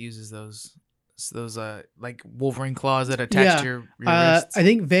like that uses those like Wolverine claws that attach Yeah. to your I wrists.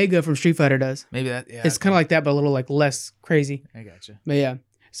 think Vega from Street Fighter does. Maybe that. Yeah. It's kind of like that, but a little like less crazy. I gotcha. But yeah.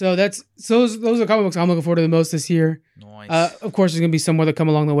 So those are the comic books I'm looking forward to the most this year. Nice. Of course, there's gonna be some more that come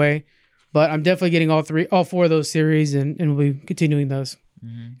along the way, but I'm definitely getting all four of those series, and we'll be continuing those.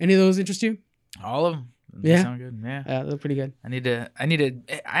 Mhm. Any of those interest you? All of them. They sound good. Yeah. They're pretty good.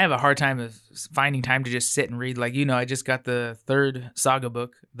 I have a hard time of finding time to just sit and read. Like, I just got the third Saga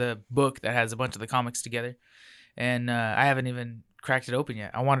book, the book that has a bunch of the comics together. And I haven't even cracked it open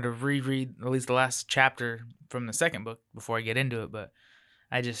yet. I wanted to reread at least the last chapter from the second book before I get into it, but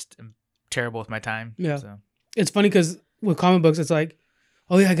I just am terrible with my time. Yeah. So. It's funny because with comic books, it's like,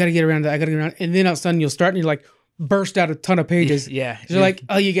 oh yeah, I got to get around that. And then all of a sudden you'll start and you're like, burst out a ton of pages. Yeah. You're like,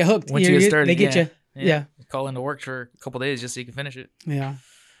 oh, you get hooked. Once you get started, they get you. Yeah. Call into work for a couple days just so you can finish it. Yeah.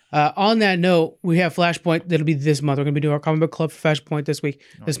 On that note, we have Flashpoint. That'll be this month. We're going to be doing our comic book club for Flashpoint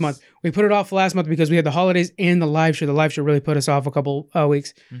this month. We put it off last month because we had the holidays and the live show. The live show really put us off a couple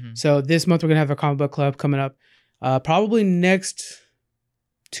weeks. Mm-hmm. So this month we're going to have a comic book club coming up. Probably next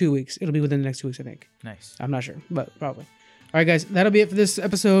 2 weeks. It'll be within the next 2 weeks, I think. Nice. I'm not sure, but probably. All right, guys. That'll be it for this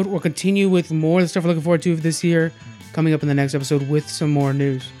episode. We'll continue with more of the stuff we're looking forward to this year. Coming up in the next episode with some more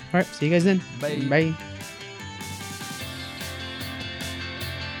news. All right. See you guys then. Bye. Bye.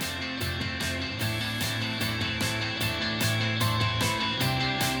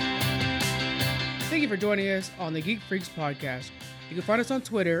 Thank you for joining us on the Geek Freaks podcast. You can find us on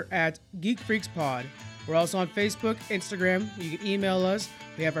Twitter at Geek Freaks Pod. We're also on Facebook, Instagram. You can email us.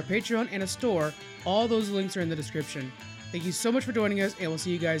 We have our Patreon and a store. All those links are in the description. Thank you so much for joining us, and we'll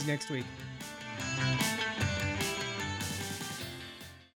see you guys next week.